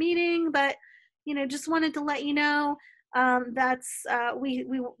missed the meeting, but just wanted to let you know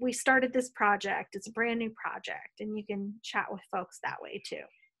we started this project. It's a brand new project, and you can chat with folks that way too.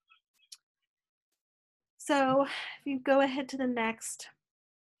 So if you go ahead to the next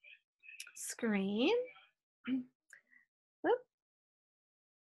screen. Whoop.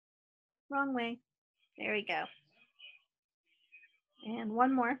 Wrong way. There we go. And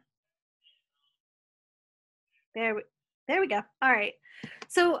one more. There we go. All right.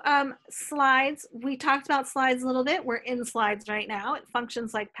 So slides, we talked about slides a little bit. We're in slides right now. It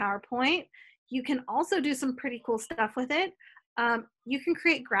functions like PowerPoint. You can also do some pretty cool stuff with it. You can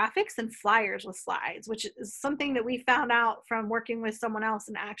create graphics and flyers with slides, which is something that we found out from working with someone else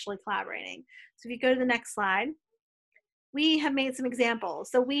and actually collaborating. So if you go to the next slide, we have made some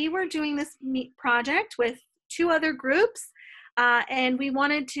examples. So we were doing this project with 2 other groups, and we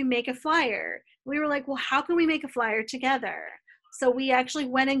wanted to make a flyer. We were like, well, how can we make a flyer together? So we actually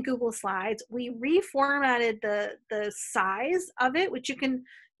went in Google Slides. We reformatted the size of it, which you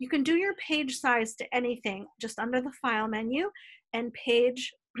can do your page size to anything just under the file menu and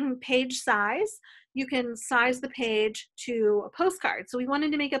page size. You can size the page to a postcard. So we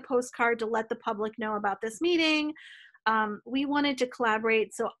wanted to make a postcard to let the public know about this meeting. We wanted to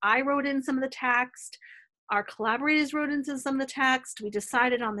collaborate. So I wrote in some of the text. Our collaborators wrote into some of the text. We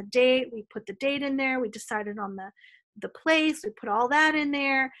decided on the date. We put the date in there. We decided on the place. We put all that in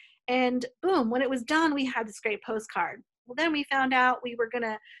there. And boom, when it was done, we had this great postcard. Well, then we found out we were going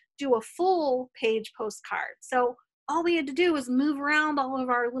to do a full page postcard. So all we had to do was move around all of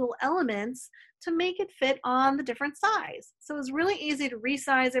our little elements to make it fit on the different size. So it was really easy to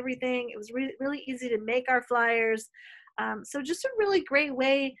resize everything. It was really easy to make our flyers. So just a really great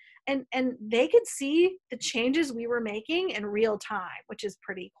way, and they could see the changes we were making in real time, which is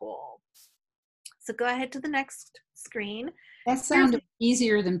pretty cool. So go ahead to the next screen. That sounded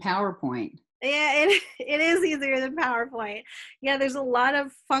easier than PowerPoint. Yeah, it is easier than PowerPoint. Yeah, there's a lot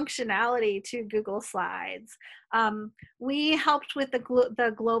of functionality to Google Slides. We helped with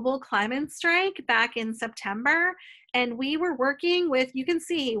the global climate strike back in September, and we were working with, you can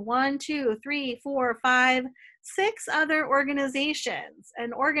see, 1, 2, 3, 4, 5, 6 other organizations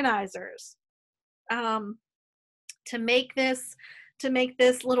and organizers to make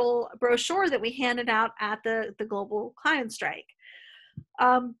this little brochure that we handed out at the global climate strike.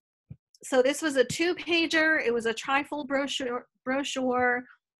 So this was a 2-pager. It was a trifold brochure.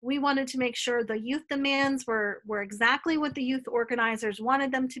 We wanted to make sure the youth demands were exactly what the youth organizers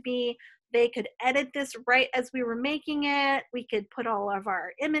wanted them to be. They could edit this right as we were making it. We could put all of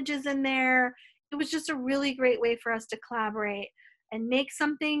our images in there. It was just a really great way for us to collaborate and make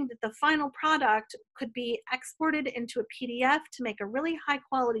something that the final product could be exported into a PDF to make a really high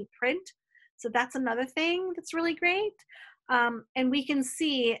quality print. So that's another thing that's really great. And we can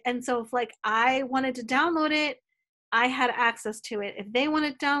see, and so if like I wanted to download it, I had access to it. If they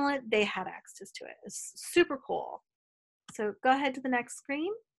wanted to download it, they had access to it. It's super cool. So go ahead to the next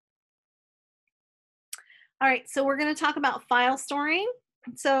screen. All right, so we're going to talk about file storing.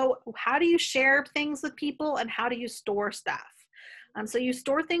 So how do you share things with people and how do you store stuff? So you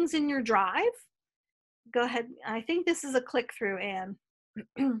store things in your drive. Go ahead. I think this is a click through, Anne.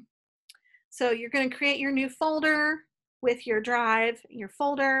 So you're going to create your new folder with your drive, your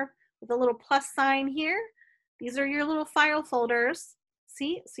folder with a little plus sign here. These are your little file folders.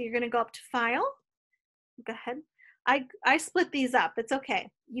 See? So you're going to go up to file. Go ahead. I split these up. It's okay.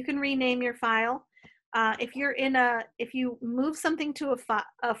 You can rename your file. If you move something to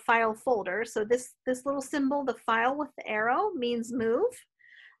a file folder, so this little symbol, the file with the arrow, means move.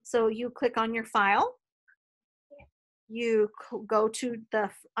 So you click on your file. You go to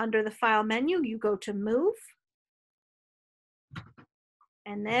under the file menu, you go to move.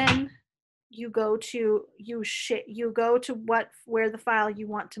 And then you go to where the file you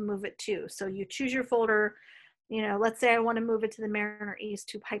want to move it to. So you choose your folder. You know, let's say I want to move it to the Mariner East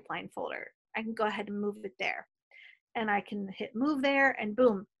 2 pipeline folder. I can go ahead and move it there. And I can hit move there and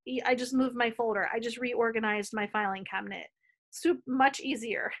boom, I just moved my folder. I just reorganized my filing cabinet. Much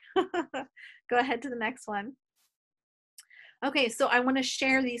easier. Go ahead to the next one. Okay, so I want to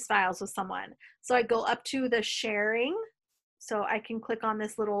share these files with someone. So I go up to the sharing. So I can click on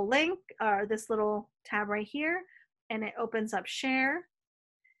this little link or this little tab right here, and it opens up share.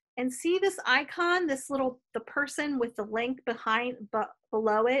 And see this icon, the person with the link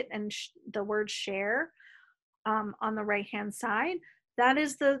below it and the word share on the right hand side. That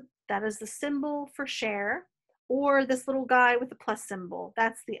is the symbol for share, or this little guy with the plus symbol.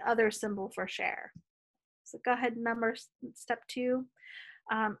 That's the other symbol for share. So go ahead and step 2.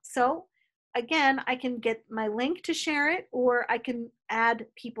 So again, I can get my link to share it, or I can add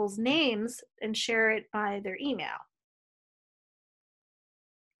people's names and share it by their email.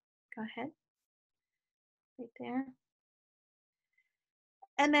 Go ahead, right there.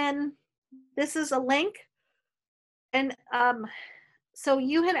 And then this is a link. And so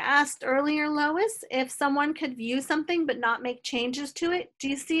you had asked earlier, Lois, if someone could view something but not make changes to it. Do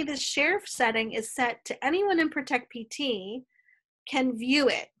you see the share setting is set to anyone in Protect PT can view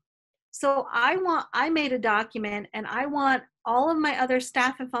it? So I made a document and I want all of my other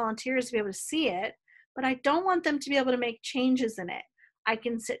staff and volunteers to be able to see it, but I don't want them to be able to make changes in it. I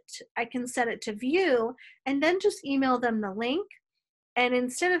can set it to view and then just email them the link. And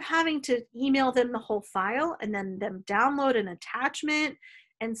instead of having to email them the whole file and then them download an attachment,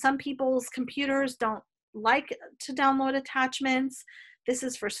 and some people's computers don't like to download attachments, this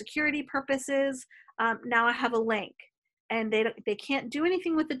is for security purposes. Now I have a link. And they can't do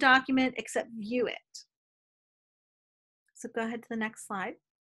anything with the document except view it. So go ahead to the next slide.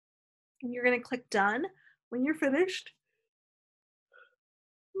 And you're going to click done. When you're finished,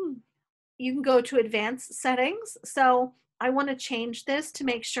 you can go to advanced settings. So I want to change this to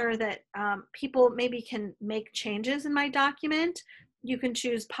make sure that people maybe can make changes in my document. You can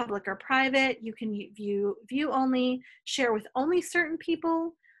choose public or private. You can view only, share with only certain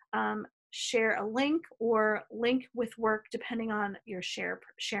people, share a link, or link with work depending on your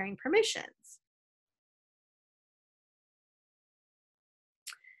sharing permissions.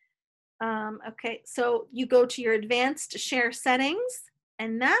 Okay, so you go to your advanced share settings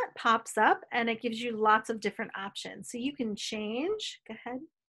and that pops up and it gives you lots of different options. So you can change, go ahead.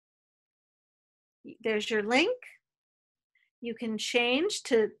 There's your link. You can change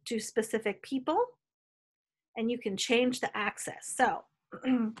to specific people and you can change the access. So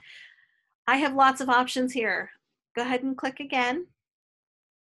I have lots of options here. Go ahead and click again.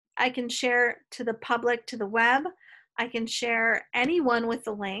 I can share to the public, to the web. I can share anyone with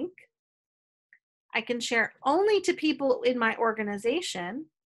the link. I can share only to people in my organization.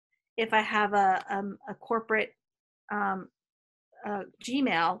 If I have a corporate Gmail,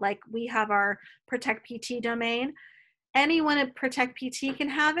 like we have our Protect PT domain, anyone at Protect PT can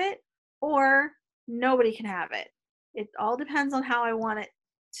have it, or nobody can have it. It all depends on how I want it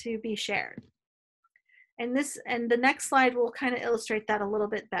to be shared. And the next slide will kind of illustrate that a little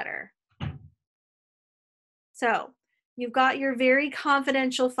bit better. So you've got your very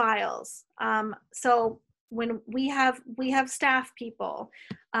confidential files. So when we have staff people,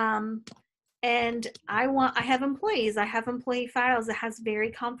 and I have employees. I have employee files that has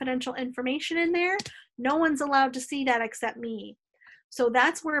very confidential information in there. No one's allowed to see that except me. So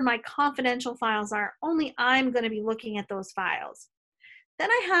that's where my confidential files are. Only I'm going to be looking at those files. Then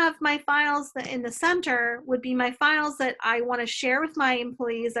I have my files that in the center would be my files that I want to share with my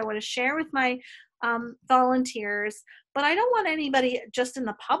employees. I want to share with my volunteers, but I don't want anybody just in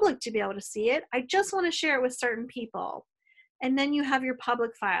the public to be able to see it. I just want to share it with certain people. And then you have your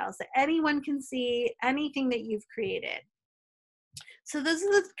public files that anyone can see anything that you've created. So those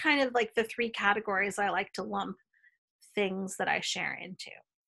are the kind of like the 3 categories I like to lump things that I share into.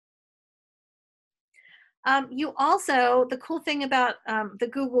 You also, the cool thing about the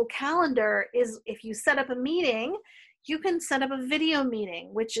Google Calendar is if you set up a meeting, you can set up a video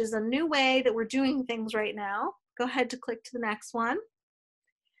meeting, which is a new way that we're doing things right now. Go ahead to click to the next one.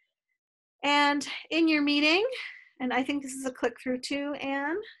 And in your meeting, and I think this is a click through too,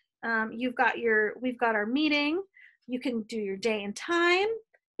 Anne, we've got our meeting. You can do your day and time.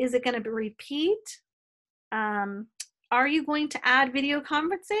 Is it going to repeat? Are you going to add video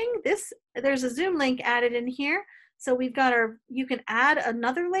conferencing? There's a Zoom link added in here. So we've got you can add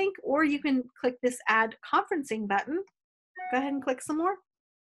another link, or you can click this add conferencing button. Go ahead and click some more.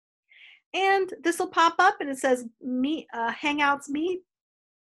 And this will pop up and it says meet, Hangouts Meet.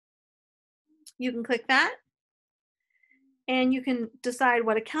 You can click that. And you can decide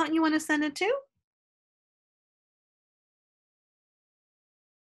what account you want to send it to.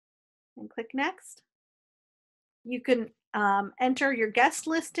 And click next. You can enter your guest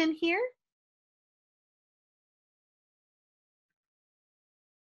list in here.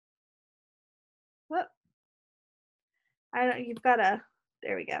 Whoop. You've got to,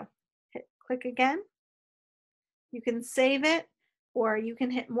 there we go. Click again. You can save it, or you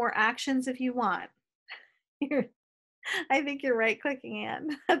can hit more actions if you want. I think you're right clicking,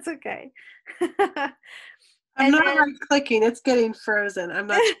 Ann. That's okay. I'm not right clicking. It's getting frozen. I'm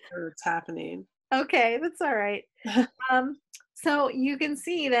not sure what's happening. Okay, that's all right. So you can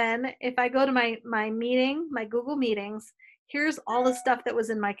see then, if I go to my meeting, my Google Meetings, here's all the stuff that was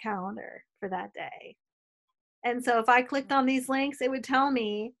in my calendar for that day. And so if I clicked on these links, it would tell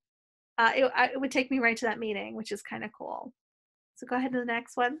me, it would take me right to that meeting, which is kind of cool. So go ahead to the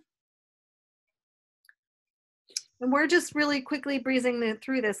next one. And we're just really quickly breezing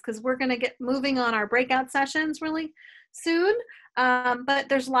through this because we're going to get moving on our breakout sessions really soon. But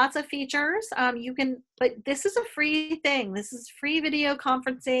there's lots of features. But this is a free thing. This is free video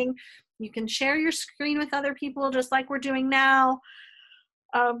conferencing. You can share your screen with other people just like we're doing now.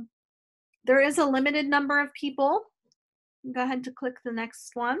 There is a limited number of people. Go ahead to click the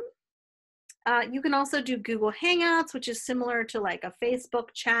next one. You can also do Google Hangouts, which is similar to like a Facebook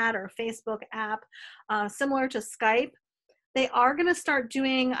chat or a Facebook app, similar to Skype. They are going to start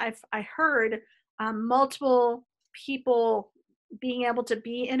doing, I heard, multiple people being able to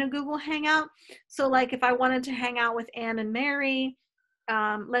be in a Google Hangout. So like if I wanted to hang out with Anne and Mary,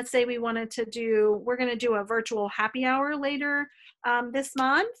 let's say we're going to do a virtual happy hour later this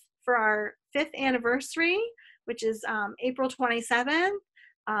month for our 5th anniversary, which is April 27th.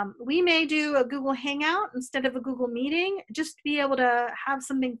 We may do a Google Hangout instead of a Google Meeting, just to be able to have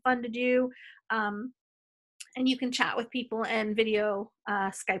something fun to do. And you can chat with people and video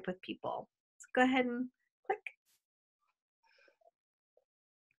Skype with people. So go ahead and click.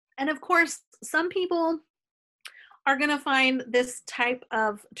 And of course, some people are going to find this type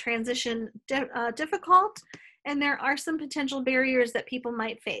of transition difficult, and there are some potential barriers that people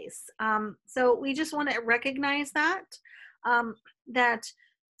might face. So we just want to recognize that, that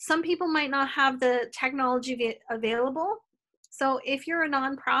some people might not have the technology available. So if you're a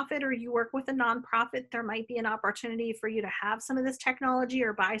nonprofit or you work with a nonprofit, there might be an opportunity for you to have some of this technology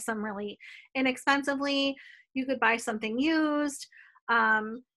or buy some really inexpensively. You could buy something used,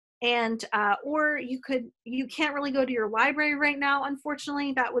 or you can't really go to your library right now.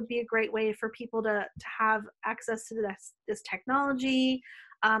 Unfortunately, that would be a great way for people to have access to this technology.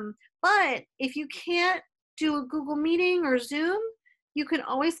 But if you can't do a Google Meeting or Zoom, you can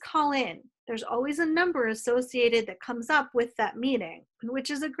always call in. There's always a number associated that comes up with that meeting, which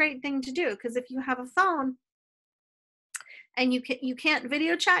is a great thing to do, because if you have a phone and you can't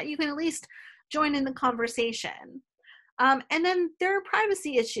video chat, you can at least join in the conversation. And then there are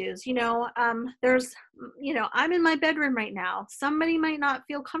privacy issues. I'm in my bedroom right now. Somebody might not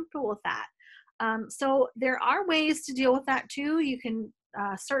feel comfortable with that. So there are ways to deal with that too. You can,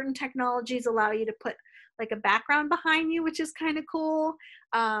 certain technologies allow you to put like a background behind you, which is kind of cool.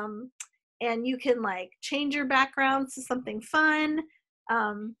 And you can like change your backgrounds to something fun.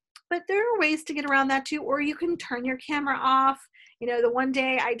 But there are ways to get around that too, or you can turn your camera off. The one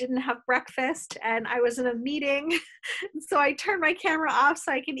day I didn't have breakfast and I was in a meeting, so I turned my camera off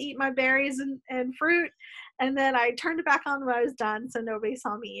so I can eat my berries and fruit. And then I turned it back on when I was done, so nobody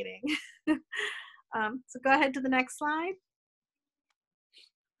saw me eating. So go ahead to the next slide.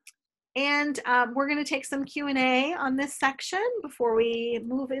 And we're going to take some Q&A on this section before we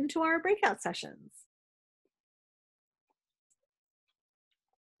move into our breakout sessions.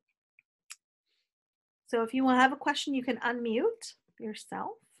 So if you will have a question, you can unmute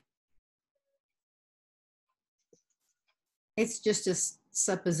yourself. It's just a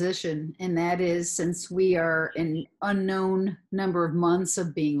supposition, and that is, since we are an unknown number of months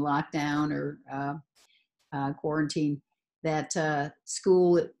of being locked down or quarantine, that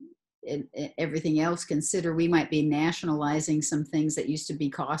school and everything else consider, we might be nationalizing some things that used to be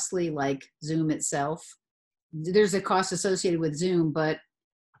costly, like Zoom itself. There's a cost associated with Zoom, but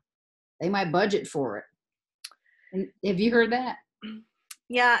they might budget for it. And have you heard that?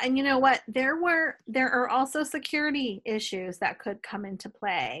 Yeah, and you know what? There are also security issues that could come into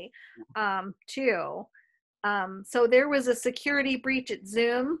play, too. So there was a security breach at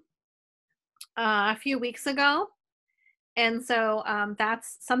Zoom a few weeks ago, and so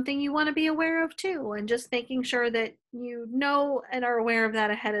that's something you want to be aware of too, and just making sure that you know and are aware of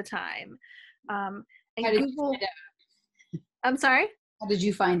that ahead of time. And Google. I'm sorry? How did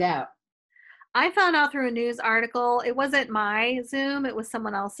you find out? I found out through a news article. It wasn't my Zoom. It was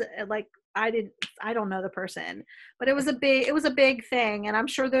someone else. Like I don't know the person, but it was a big thing. And I'm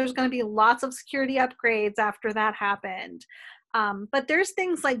sure there's going to be lots of security upgrades after that happened. But there's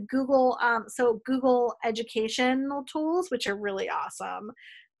things like Google, so Google educational tools, which are really awesome.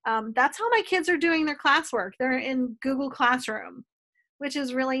 That's how my kids are doing their classwork. They're in Google Classroom, which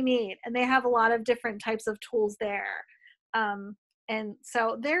is really neat. And they have a lot of different types of tools there. And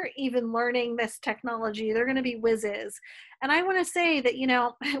so they're even learning this technology. They're going to be whizzes. And I want to say that, you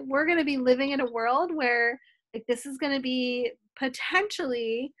know, we're going to be living in a world where like this is going to be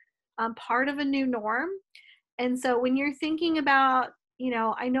potentially part of a new norm. And so when you're thinking about, you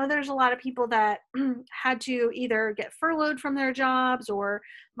know, I know there's a lot of people that had to either get furloughed from their jobs or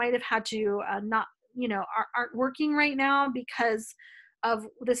might have had to not, you know, aren't working right now because of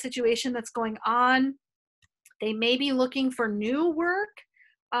the situation that's going on. They may be looking for new work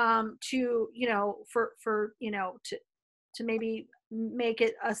to, you know, for you know, to maybe make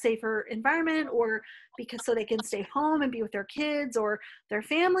it a safer environment, or because so they can stay home and be with their kids or their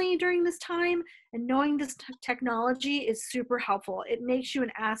family during this time. And knowing this technology is super helpful. It makes you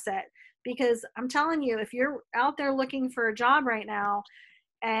an asset, because I'm telling you, if you're out there looking for a job right now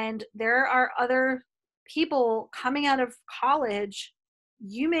and there are other people coming out of college,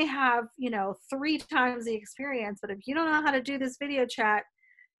 you may have, you know, 3 times the experience, but if you don't know how to do this video chat,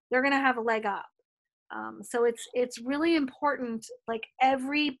 they're going to have a leg up. So it's really important. Like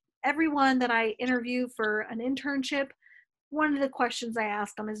everyone that I interview for an internship, one of the questions I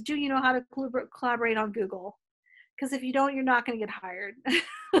ask them is, do you know how to collaborate on Google? Because if you don't, you're not going to get hired.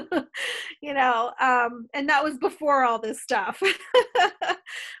 You know, and that was before all this stuff.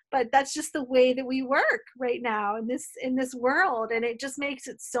 But that's just the way that we work right now in this world, and it just makes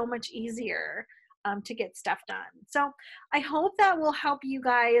it so much easier to get stuff done. So I hope that will help you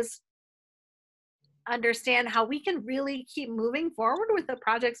guys understand how we can really keep moving forward with the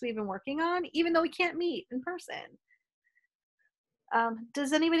projects we've been working on, even though we can't meet in person.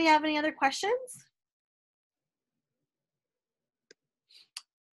 Does anybody have any other questions?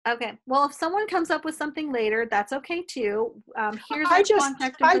 Okay, well, if someone comes up with something later, that's okay too. Here's our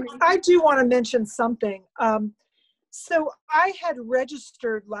contact information. I do want to mention something. So I had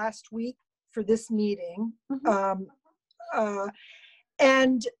registered last week for this meeting,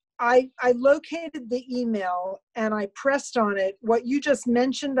 and I located the email and I pressed on it. What you just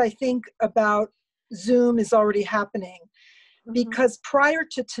mentioned, I think, about Zoom is already happening, because prior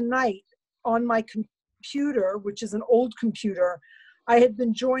to tonight on my computer, which is an old computer, I had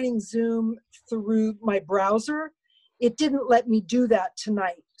been joining Zoom through my browser. It didn't let me do that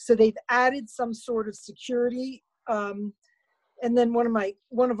tonight. So they've added some sort of security. And then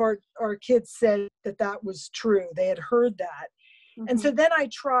one of our kids said that was true. They had heard that. And so then I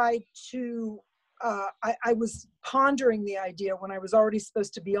tried to, I was pondering the idea when I was already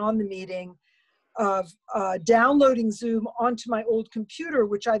supposed to be on the meeting of downloading Zoom onto my old computer,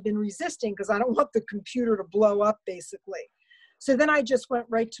 which I've been resisting because I don't want the computer to blow up, basically. So then I just went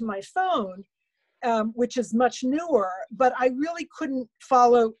right to my phone, which is much newer, but I really couldn't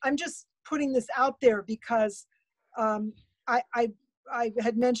follow. I'm just putting this out there because I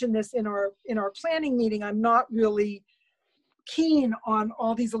had mentioned this in our planning meeting. I'm not really keen on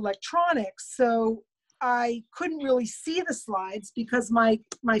all these electronics, so I couldn't really see the slides because my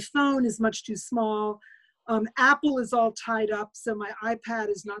phone is much too small. Apple is all tied up, so my iPad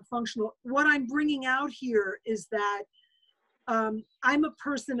is not functional. What I'm bringing out here is that I'm a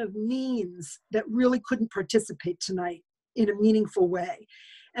person of means that really couldn't participate tonight in a meaningful way.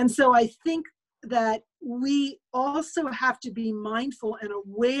 And so I think that we also have to be mindful and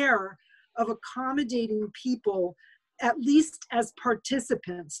aware of accommodating people, at least as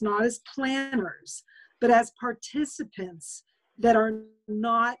participants, not as planners, but as participants that are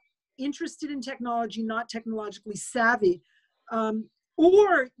not interested in technology, not technologically savvy,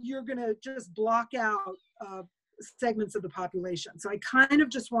 or you're going to just block out segments of the population. So I kind of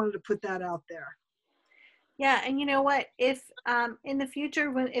just wanted to put that out there. Yeah, and you know what? If in the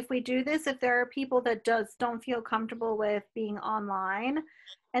future, if we do this, if there are people that don't feel comfortable with being online,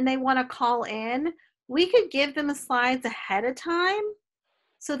 and they want to call in, we could give them the slides ahead of time,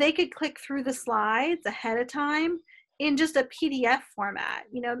 so they could click through the slides ahead of time in just a PDF format.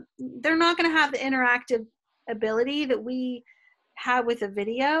 You know, they're not going to have the interactive ability that we have with a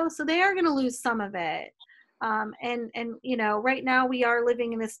video, so they are going to lose some of it. And you know, right now we are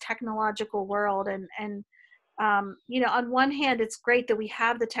living in this technological world, and you know, on one hand, it's great that we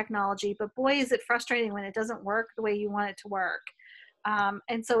have the technology, but boy, is it frustrating when it doesn't work the way you want it to work.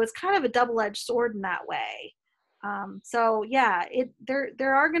 And so it's kind of a double-edged sword in that way. So yeah,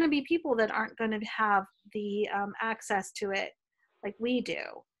 there are going to be people that aren't going to have the access to it like we do.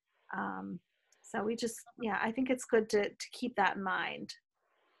 So we just, yeah, I think it's good to keep that in mind,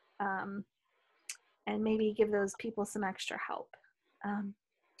 and maybe give those people some extra help.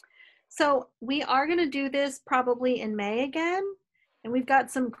 So we are going to do this probably in May again, and we've got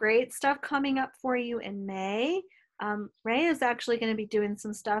some great stuff coming up for you in May. Ray is actually going to be doing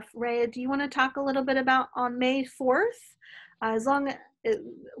some stuff. Ray, do you want to talk a little bit about on May 4th, as long as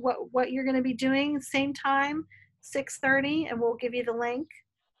what you're going to be doing, same time, 6:30, and we'll give you the link.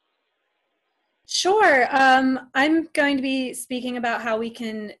 Sure. I'm going to be speaking about how we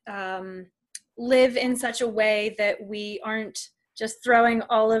can live in such a way that we aren't just throwing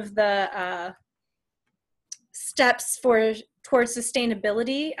all of the steps towards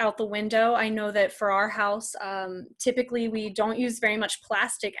sustainability out the window. I know that for our house, typically we don't use very much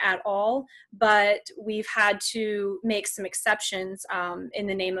plastic at all, but we've had to make some exceptions in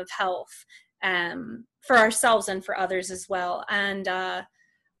the name of health, for ourselves and for others as well. And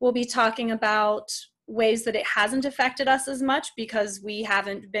we'll be talking about ways that it hasn't affected us as much because we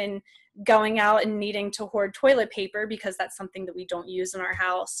haven't been going out and needing to hoard toilet paper because that's something that we don't use in our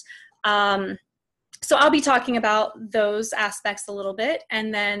house. So I'll be talking about those aspects a little bit.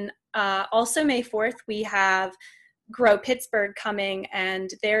 And then also May 4th, we have Grow Pittsburgh coming, and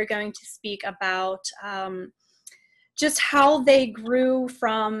they're going to speak about just how they grew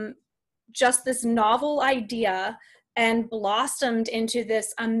from just this novel idea and blossomed into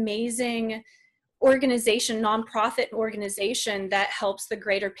this amazing organization, nonprofit organization that helps the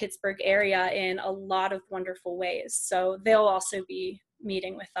greater Pittsburgh area in a lot of wonderful ways. So they'll also be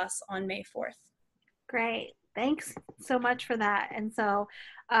meeting with us on May 4th. Great. Thanks so much for that. And so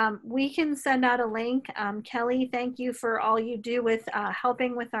we can send out a link. Kelly, thank you for all you do with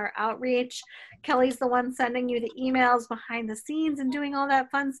helping with our outreach. Kelly's the one sending you the emails behind the scenes and doing all that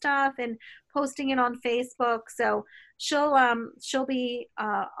fun stuff and posting it on Facebook. So she'll be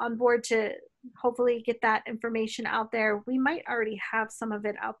on board to hopefully get that information out there. We might already have some of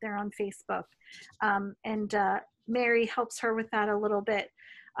it out there on Facebook. And Mary helps her with that a little bit,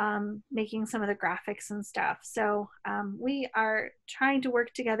 making some of the graphics and stuff. So we are trying to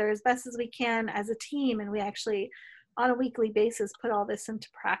work together as best as we can as a team, and we actually on a weekly basis put all this into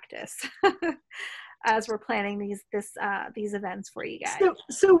practice as we're planning these events for you guys.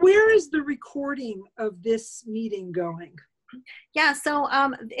 So where is the recording of this meeting going? Yeah, so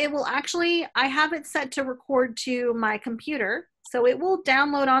it will actually, I have it set to record to my computer, so it will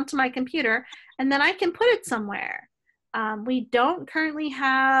download onto my computer, and then I can put it somewhere. We don't currently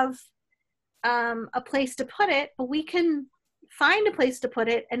have a place to put it, but we can find a place to put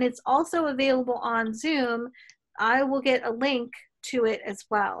it, and it's also available on Zoom. I will get a link to it as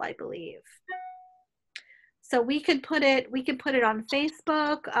well, I believe. So we could put it on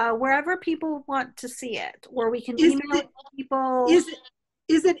Facebook, wherever people want to see it, or we can email people.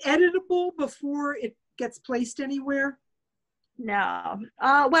 Is it editable before it gets placed anywhere? No.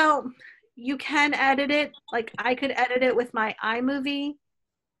 Well, you can edit it. Like I could edit it with my iMovie,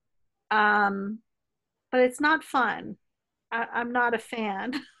 but it's not fun. I'm not a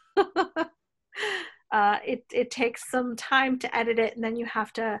fan. It takes some time to edit it, and then you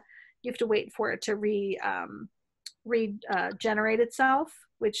have to wait for it to regenerate itself,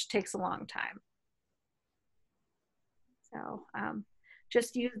 which takes a long time. So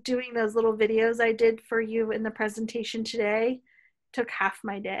just you doing those little videos I did for you in the presentation today took half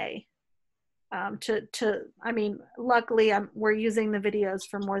my day. I mean, luckily we're using the videos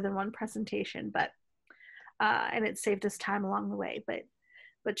for more than one presentation, but and it saved us time along the way. But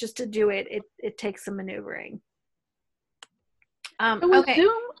but just to do it, it takes some maneuvering. So Okay.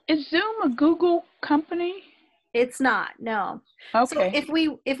 Is Zoom a Google company? It's not, no. So Okay.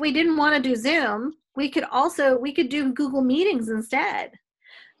 if we didn't want to do Zoom, we could do Google Meetings instead.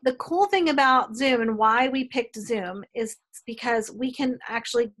 The cool thing about Zoom and why we picked Zoom is because we can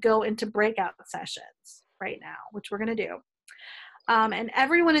actually go into breakout sessions right now, which we're going to do. And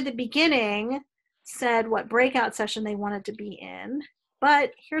everyone at the beginning said what breakout session they wanted to be in.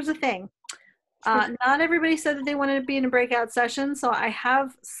 But here's the thing. Not everybody said that they wanted to be in a breakout session. So I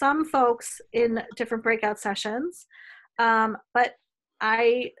have some folks in different breakout sessions. But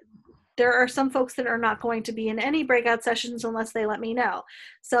there are some folks that are not going to be in any breakout sessions unless they let me know.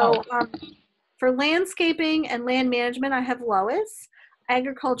 So for landscaping and land management, I have Lois.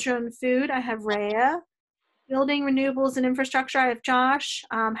 Agriculture and food, I have Rhea. Building renewables and infrastructure, I have Josh.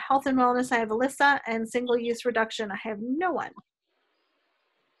 Health and wellness, I have Alyssa. And single use reduction, I have no one.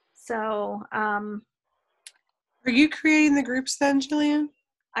 So Are you creating the groups then, Jillian?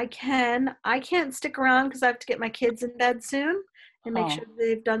 I can't stick around because I have to get my kids in bed soon and make sure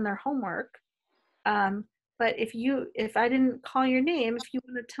they've done their homework. But if I didn't call your name, if you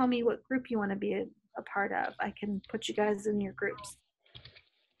want to tell me what group you want to be a part of, I can put you guys in your groups.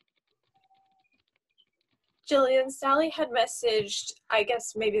 Jillian, Sally had messaged, I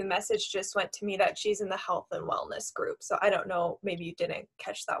guess maybe the message just went to me that she's in the health and wellness group. So I don't know, maybe you didn't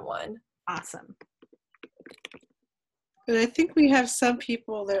catch that one. Awesome. And I think we have some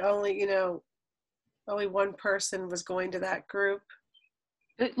people that only one person was going to that group.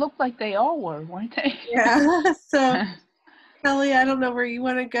 It looked like they all were, weren't they? Yeah. So Kelly, I don't know where you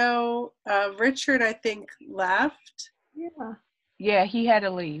want to go. Richard, I think, left. Yeah. Yeah, he had to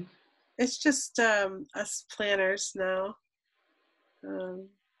leave. It's just us planners now.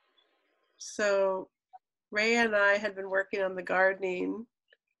 So Ray and I had been working on the gardening,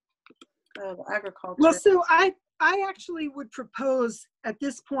 agriculture. Well, so I actually would propose at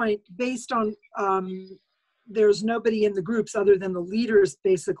this point, based on there's nobody in the groups other than the leaders,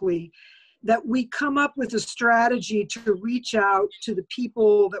 basically, that we come up with a strategy to reach out to the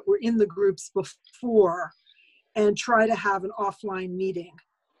people that were in the groups before and try to have an offline meeting.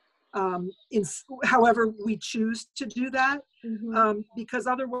 However we choose to do that, because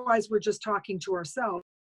otherwise we're just talking to ourselves.